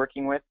we've been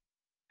working with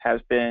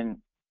has been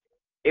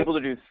able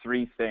to do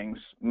three things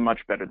much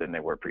better than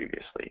they were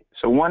previously.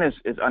 So one is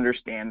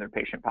understand their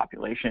patient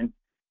population.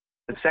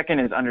 The second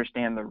is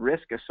understand the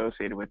risk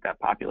associated with that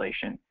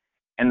population.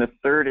 And the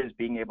third is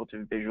being able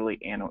to visually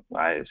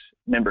analyze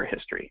member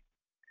history.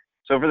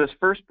 So for this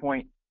first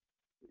point,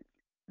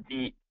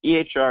 the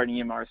EHR and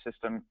EMR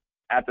system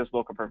at this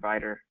local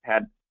provider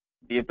had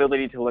the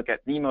ability to look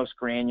at the most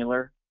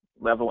granular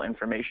level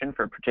information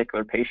for a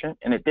particular patient,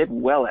 and it did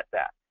well at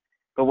that.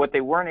 But what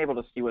they weren't able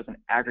to see was an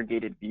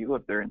aggregated view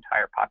of their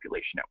entire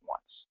population at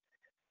once.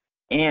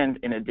 And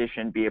in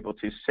addition, be able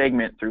to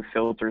segment through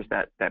filters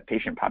that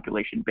patient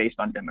population based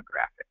on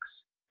demographics.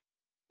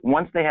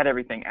 Once they had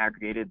everything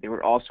aggregated, they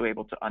were also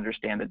able to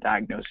understand the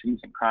diagnoses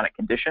and chronic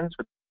conditions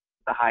with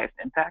the highest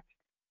impact,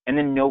 and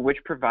then know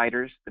which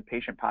providers the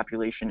patient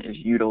population is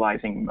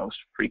utilizing most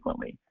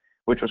frequently,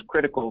 which was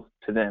critical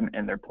to them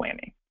in their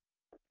planning.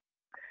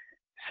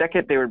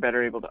 Second, they were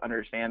better able to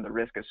understand the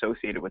risk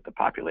associated with the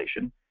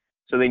population.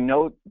 So they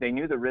knew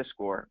the risk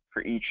score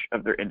for each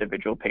of their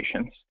individual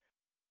patients,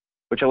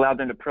 which allowed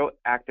them to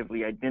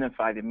proactively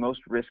identify the most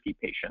risky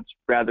patients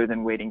rather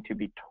than waiting to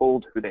be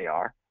told who they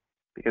are,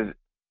 because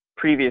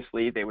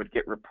previously they would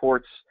get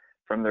reports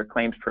from their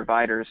claims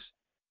providers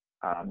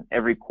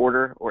every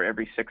quarter or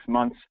every 6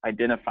 months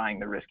identifying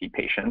the risky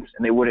patients,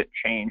 and they wouldn't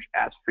change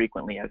as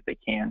frequently as they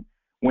can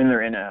when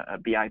they're in a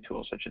BI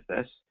tool such as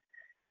this.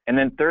 And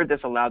then third,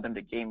 this allowed them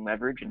to gain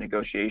leverage in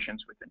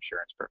negotiations with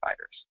insurance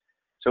providers.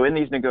 So in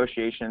these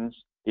negotiations,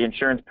 the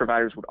insurance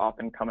providers would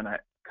often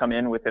come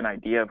in with an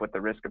idea of what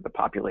the risk of the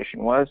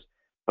population was,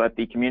 but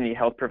the community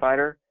health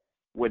provider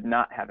would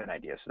not have an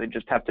idea. So they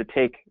just have to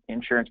take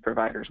insurance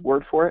providers'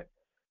 word for it,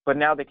 but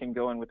now they can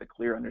go in with a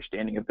clear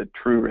understanding of the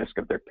true risk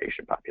of their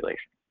patient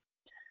population.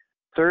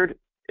 Third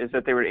is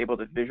that they were able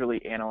to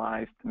visually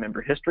analyze the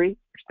member history,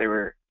 which they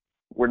were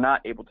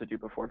not able to do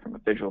before from a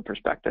visual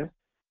perspective.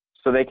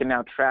 So they can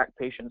now track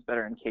patients that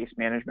are in case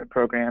management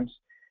programs,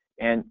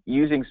 and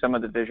using some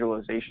of the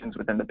visualizations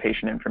within the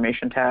patient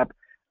information tab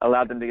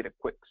allowed them to get a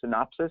quick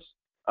synopsis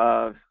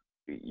of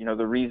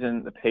the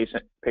reason the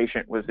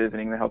patient was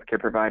visiting the healthcare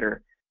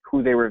provider,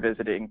 who they were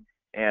visiting,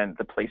 and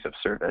the place of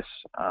service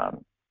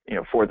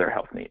for their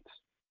health needs.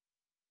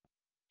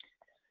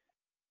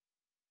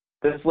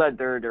 This led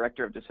their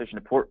director of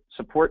decision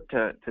support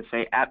to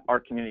say at our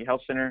community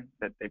health center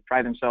that they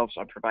pride themselves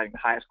on providing the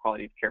highest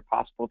quality of care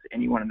possible to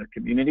anyone in their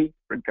community,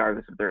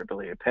 regardless of their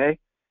ability to pay.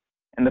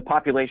 And the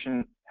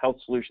population health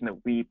solution that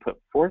we put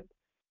forth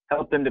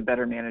helped them to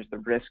better manage the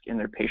risk in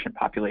their patient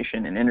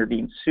population and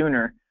intervene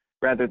sooner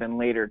rather than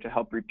later to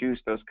help reduce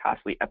those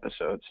costly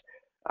episodes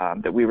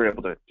that we were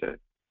able to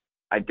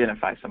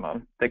identify some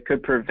of that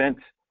could prevent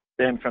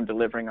them from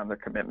delivering on their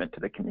commitment to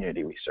the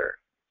community we serve.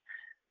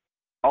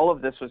 All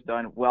of this was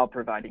done while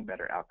providing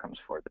better outcomes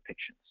for the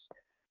patients.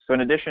 So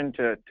in addition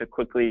to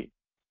quickly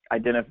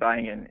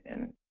identifying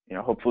and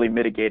hopefully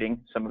mitigating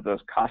some of those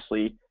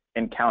costly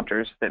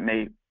encounters that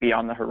may be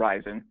on the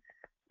horizon,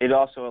 it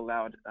also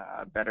allowed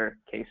better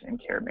case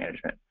and care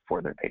management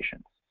for their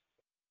patients.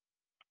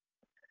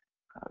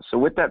 So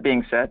with that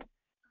being said,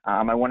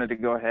 I wanted to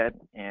go ahead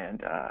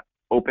and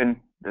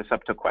open this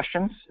up to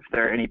questions. If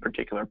there are any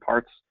particular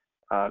parts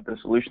of the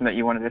solution that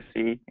you wanted to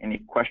see, any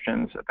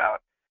questions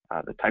about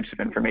the types of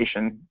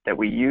information that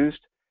we used,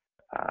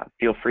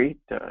 feel free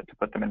to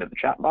put them into the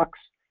chat box,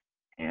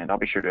 and I'll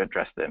be sure to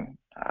address them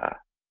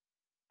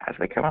as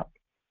they come up.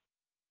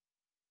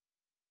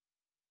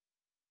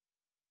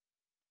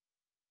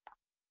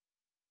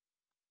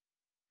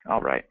 All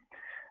right.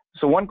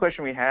 So one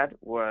question we had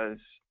was,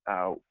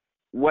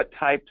 what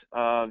types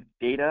of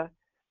data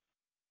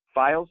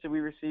files did we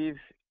receive,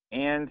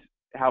 and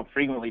how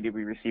frequently did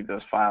we receive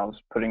those files,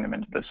 putting them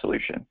into the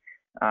solution?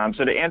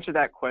 So to answer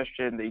that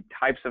question, the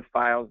types of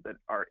files that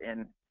are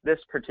in this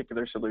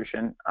particular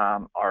solution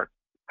are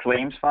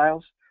claims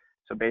files,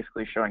 so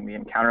basically showing the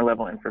encounter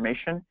level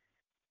information,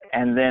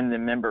 and then the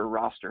member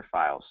roster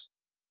files.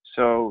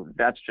 So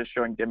that's just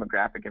showing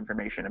demographic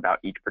information about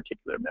each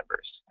particular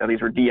members. Now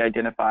these were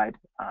de-identified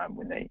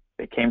when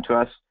they came to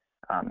us,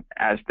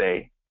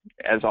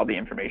 as all the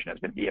information has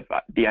been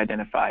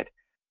de-identified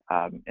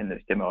in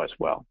this demo as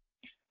well.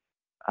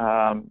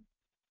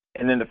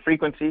 And then the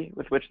frequency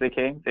with which they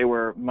came, they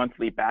were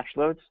monthly batch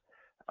loads.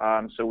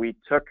 So we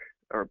took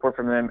a report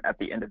from them at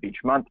the end of each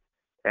month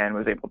and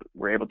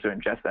were able to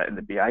ingest that in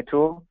the BI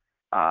tool.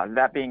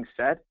 That being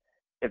said,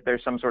 if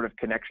there's some sort of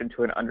connection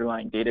to an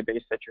underlying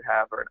database that you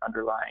have or an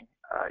underlying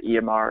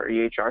EMR or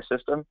EHR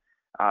system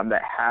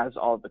that has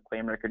all of the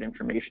claim record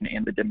information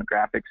and the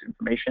demographics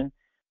information,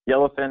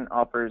 Yellowfin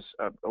offers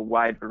a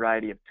wide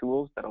variety of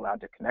tools that allow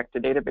to connect to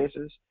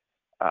databases.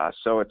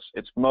 So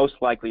it's most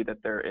likely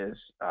that there is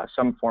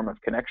some form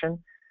of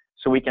connection,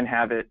 so we can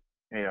have it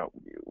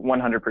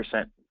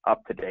 100%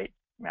 up to date,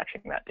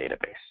 matching that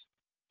database.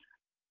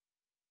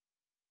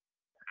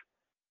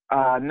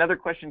 Another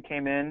question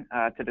came in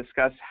to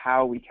discuss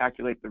how we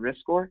calculate the risk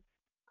score.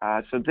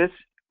 So this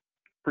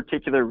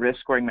particular risk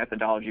scoring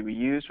methodology we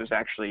used was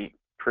actually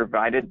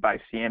provided by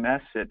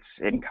CMS. It's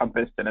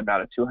encompassed in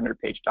about a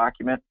 200-page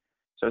document.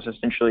 So it's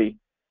essentially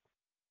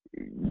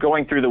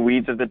going through the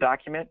weeds of the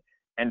document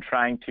and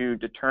trying to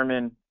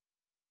determine,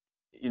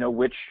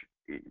 which,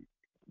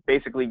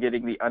 basically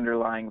getting the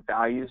underlying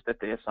values that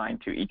they assign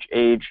to each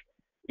age,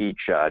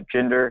 each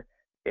gender,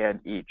 and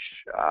each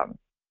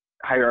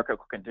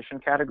hierarchical condition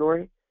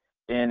category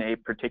in a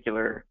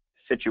particular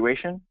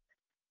situation,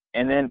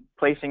 and then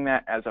placing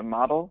that as a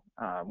model.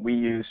 We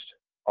used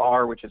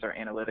R, which is our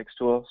analytics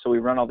tool. So we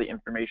run all the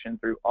information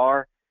through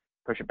R,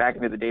 push it back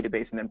into the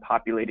database, and then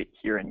populate it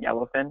here in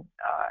Yellowfin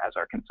as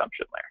our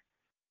consumption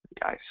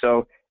layer. Okay.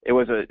 So it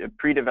was a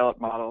pre-developed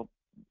model,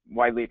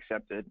 widely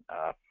accepted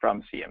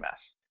from CMS.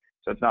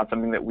 So it's not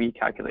something that we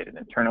calculated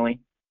internally.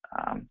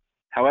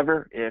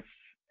 However, if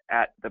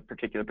at the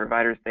particular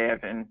providers they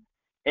have an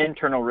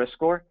internal risk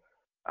score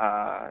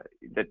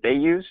that they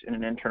use in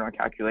an internal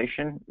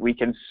calculation, we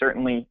can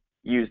certainly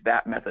use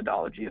that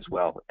methodology as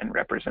well and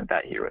represent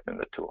that here within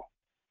the tool.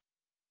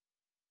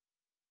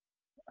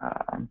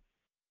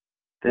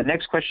 The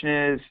next question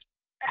is,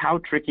 how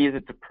tricky is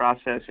it to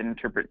process and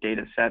interpret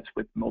data sets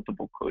with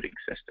multiple coding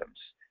systems?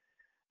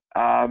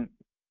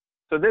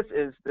 So this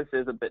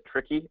is a bit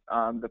tricky.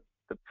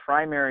 The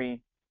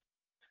primary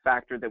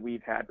factor that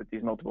we've had with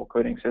these multiple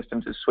coding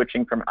systems is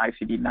switching from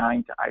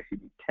ICD-9 to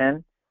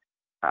ICD-10.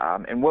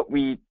 And what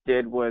we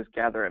did was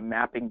gather a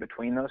mapping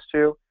between those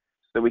two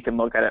so that we can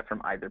look at it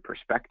from either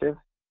perspective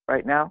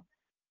right now.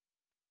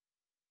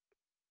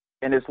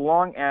 And as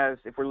long as,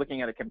 if we're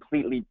looking at a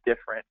completely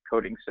different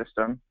coding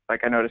system,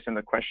 like I noticed in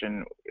the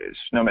question,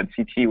 SNOMED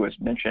CT was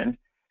mentioned,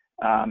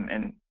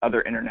 and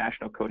other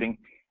international coding,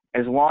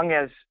 as long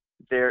as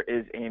there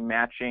is a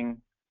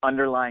matching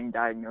underlying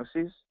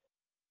diagnoses,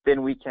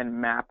 then we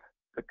can map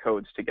the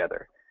codes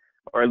together,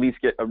 or at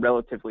least get a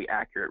relatively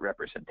accurate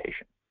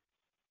representation.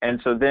 And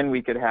so then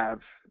we could have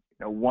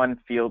one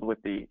field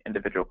with the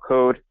individual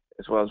code,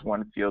 as well as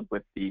one field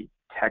with the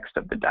text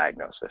of the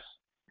diagnosis.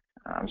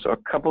 So a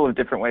couple of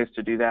different ways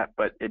to do that,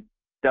 but it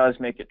does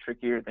make it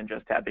trickier than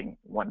just having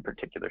one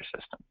particular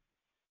system.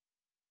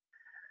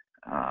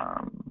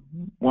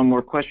 One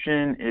more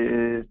question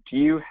is, do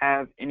you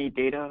have any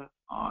data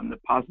on the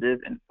positive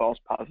and false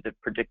positive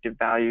predictive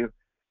value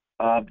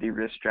of the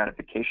risk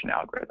stratification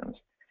algorithms?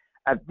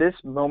 At this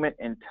moment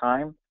in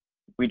time,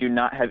 we do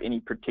not have any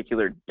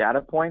particular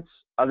data points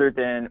other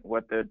than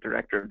what the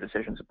Director of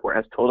Decision Support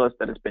has told us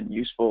that has been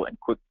useful in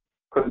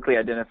quickly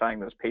identifying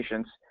those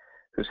patients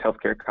whose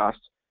healthcare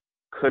costs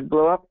could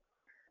blow up.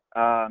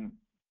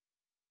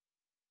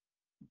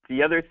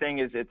 The other thing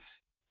is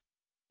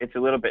it's a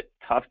little bit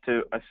tough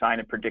to assign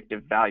a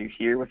predictive value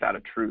here without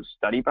a true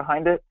study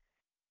behind it.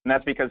 And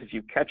that's because if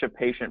you catch a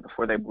patient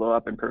before they blow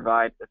up and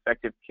provide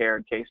effective care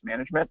and case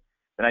management,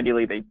 then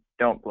ideally they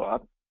don't blow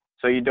up.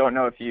 So you don't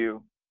know if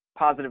you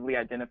positively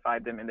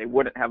identified them and they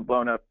wouldn't have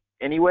blown up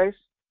anyways,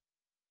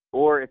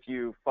 or if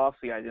you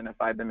falsely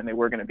identified them and they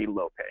were going to be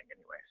low paying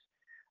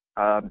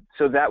anyways.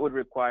 So that would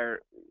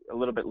require a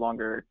little bit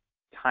longer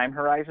time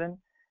horizon,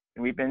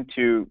 and we've been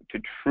to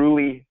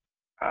truly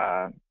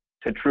have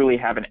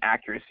an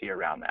accuracy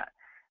around that.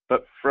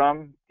 But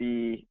from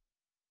the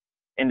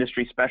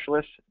industry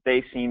specialists,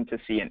 they seem to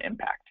see an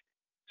impact.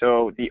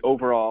 So the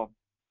overall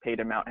paid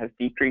amount has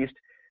decreased,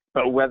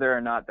 but whether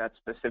or not that's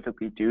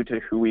specifically due to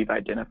who we've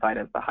identified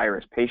as the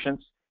high-risk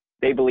patients,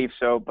 they believe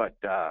so, but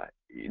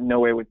no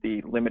way with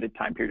the limited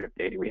time period of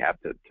data we have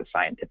to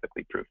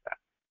scientifically prove that.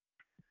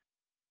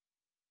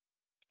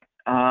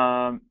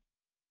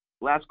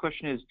 Last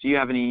question is, do you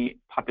have any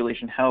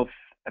population health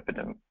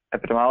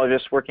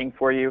epidemiologists working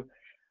for you?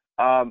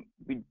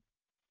 We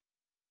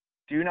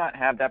do not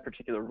have that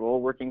particular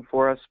role working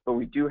for us, but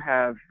we do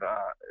have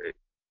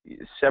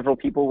several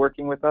people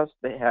working with us.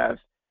 They have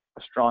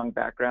a strong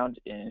background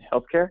in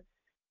healthcare,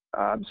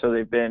 so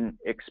they've been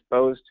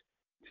exposed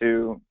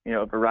to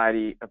a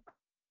variety of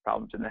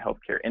problems in the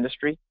healthcare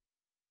industry,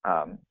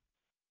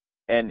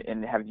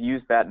 and have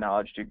used that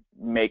knowledge to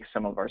make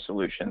some of our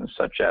solutions,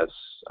 such as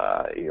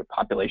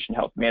population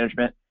health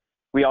management.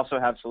 We also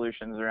have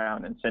solutions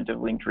around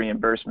incentive-linked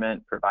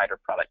reimbursement, provider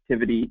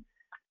productivity,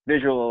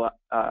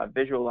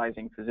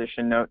 visualizing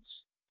physician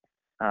notes,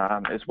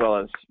 as well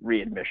as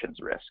readmissions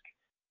risk.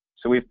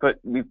 So we've put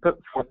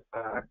forth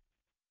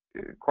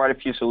quite a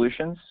few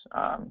solutions,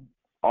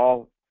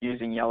 all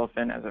using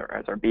Yellowfin as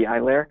our BI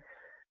layer,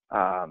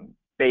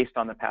 based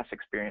on the past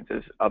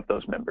experiences of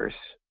those members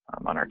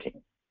on our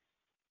team.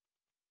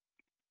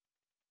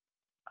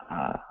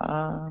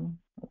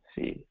 Let's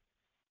see.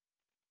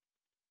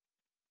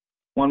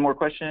 One more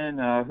question.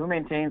 Who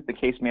maintains the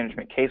case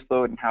management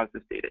caseload, and how is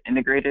this data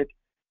integrated?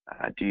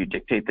 Do you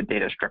dictate the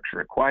data structure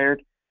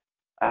required?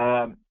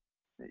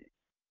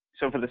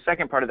 So for the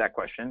second part of that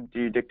question,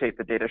 do you dictate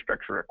the data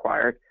structure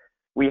required?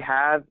 We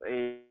have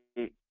a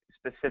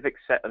specific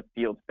set of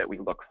fields that we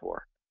look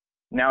for.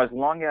 Now, as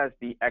long as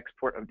the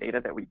export of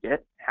data that we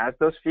get has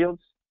those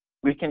fields,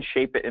 we can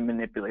shape it and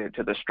manipulate it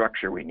to the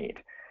structure we need.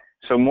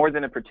 So more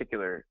than a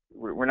particular,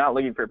 we're not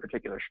looking for a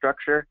particular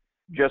structure,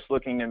 just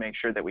looking to make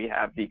sure that we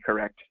have the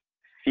correct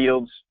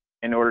fields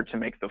in order to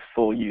make the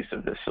full use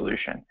of this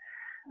solution.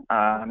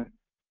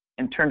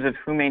 In terms of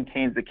who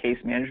maintains the case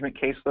management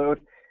caseload,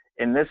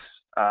 in this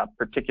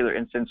particular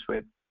instance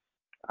with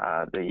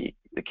the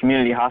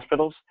community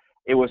hospitals,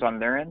 it was on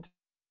their end.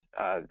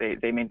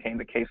 They maintained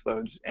the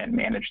caseloads and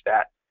managed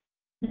that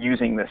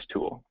using this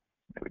tool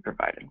that we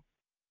provided.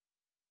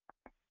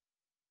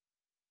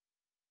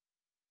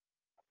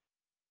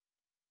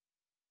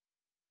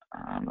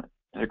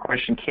 There's a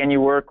question, can you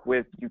work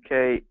with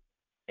UK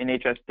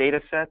NHS data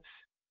sets,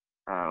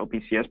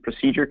 OPCS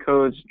procedure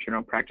codes,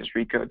 general practice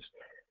recodes?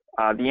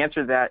 The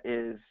answer to that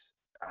is,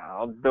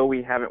 although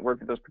we haven't worked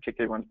with those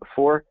particular ones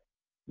before,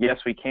 yes,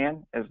 we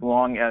can, as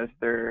long as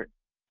they're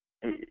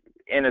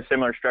in a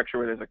similar structure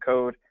where there's a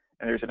code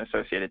and there's an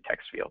associated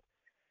text field.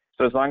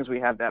 So as long as we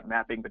have that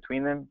mapping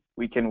between them,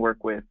 we can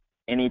work with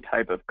any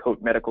type of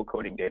medical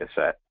coding data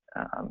set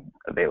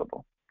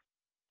available.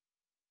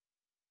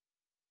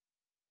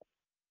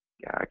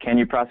 Can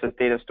you process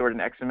data stored in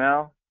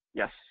XML?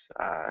 Yes,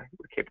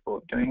 we're capable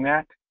of doing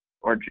that.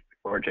 Or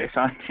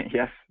JSON?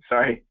 Yes,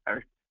 sorry, I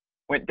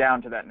went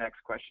down to that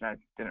next question. I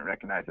didn't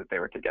recognize that they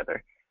were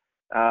together.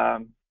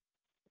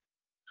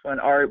 So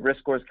are risk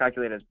scores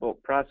calculated as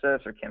bulk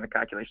process, or can the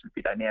calculations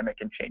be dynamic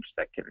and change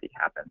as activity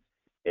happens?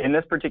 In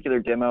this particular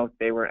demo,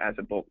 they were as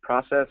a bulk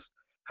process.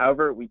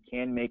 However, we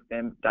can make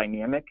them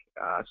dynamic.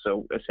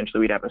 So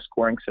essentially, we'd have a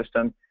scoring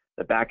system,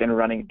 the backend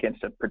running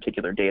against a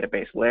particular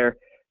database layer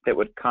that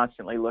would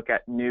constantly look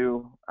at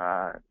new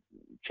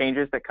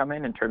changes that come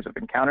in terms of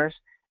encounters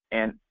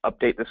and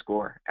update the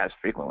score as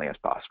frequently as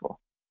possible.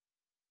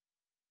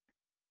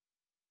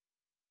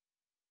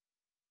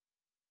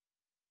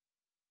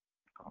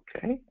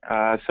 Okay,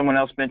 someone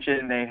else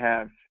mentioned they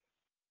have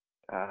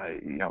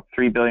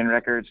 3 billion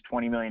records,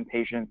 20 million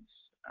patients,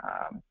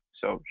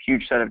 so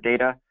huge set of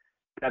data.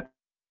 That's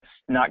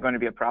not going to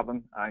be a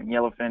problem.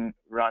 Yellowfin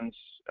runs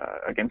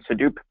against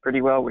Hadoop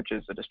pretty well, which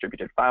is a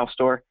distributed file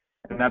store.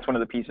 And that's one of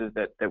the pieces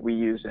that we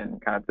use in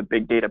kind of the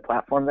big data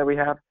platform that we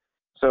have.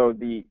 So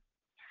the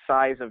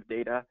size of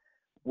data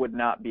would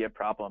not be a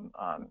problem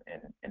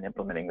in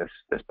implementing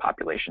this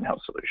population health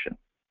solution.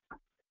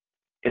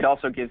 It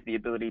also gives the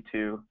ability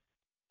to,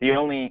 the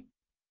only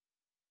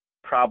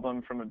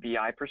problem from a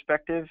BI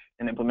perspective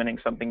in implementing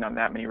something on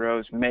that many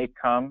rows may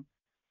come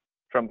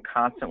from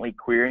constantly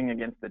querying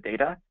against the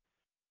data.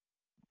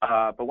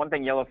 But one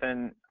thing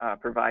Yellowfin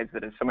provides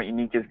that is somewhat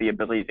unique is the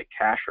ability to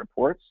cache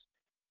reports.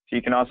 So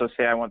you can also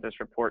say, I want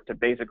this report to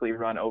basically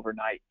run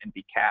overnight and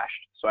be cached.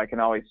 So I can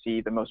always see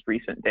the most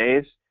recent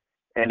days,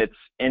 and it's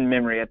in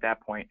memory at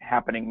that point,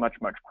 happening much,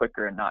 much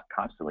quicker and not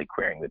constantly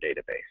querying the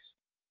database.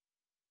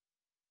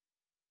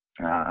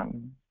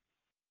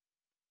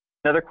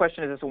 Another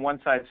question, is this a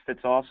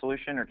one-size-fits-all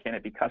solution, or can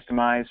it be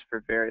customized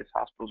for various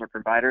hospitals or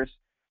providers?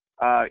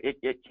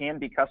 It can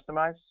be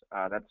customized.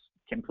 That's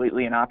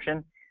completely an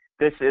option.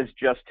 This is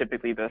just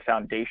typically the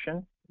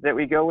foundation that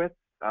we go with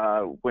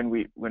when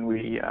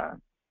we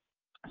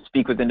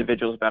speak with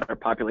individuals about our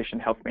population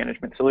health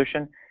management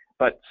solution,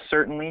 but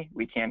certainly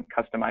we can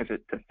customize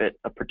it to fit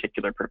a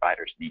particular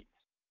provider's needs.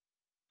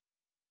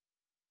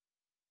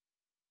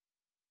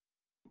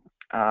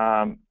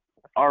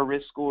 Are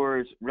risk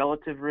scores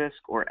relative risk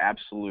or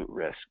absolute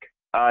risk?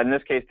 In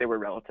this case, they were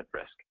relative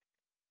risk,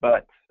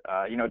 but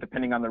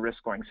depending on the risk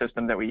scoring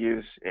system that we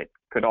use, it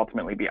could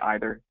ultimately be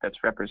either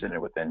that's represented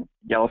within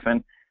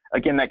Yellowfin.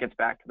 Again, that gets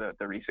back to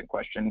the recent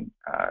question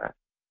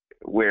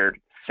where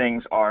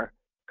things are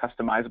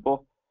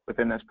customizable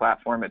within this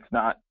platform. It's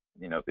not,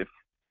 if you're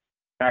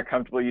not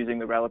comfortable using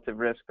the relative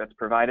risk that's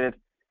provided,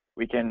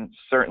 we can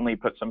certainly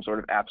put some sort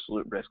of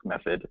absolute risk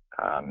method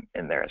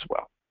in there as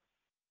well.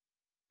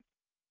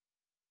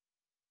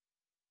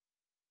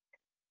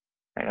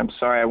 And I'm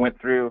sorry I went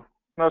through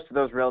most of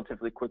those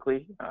relatively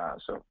quickly,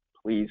 so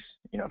please,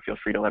 feel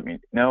free to let me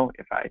know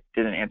if I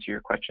didn't answer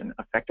your question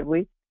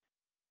effectively.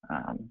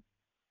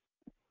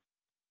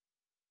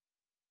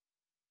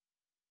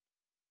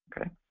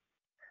 Okay.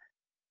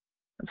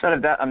 Outside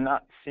of that, I'm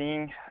not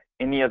seeing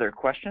any other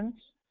questions.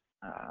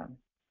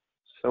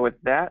 So with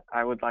that,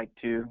 I would like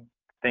to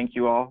thank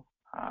you all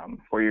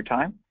for your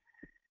time.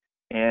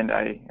 And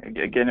I,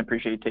 again,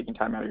 appreciate you taking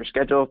time out of your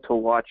schedule to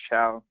watch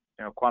how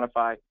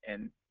Quantiphi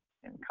in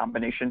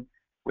combination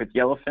with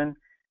Yellowfin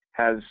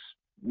has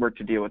worked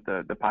to deal with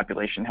the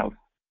population health,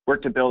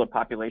 work to build a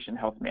population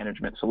health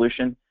management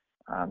solution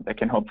that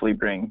can hopefully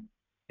bring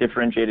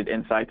differentiated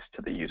insights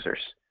to the users.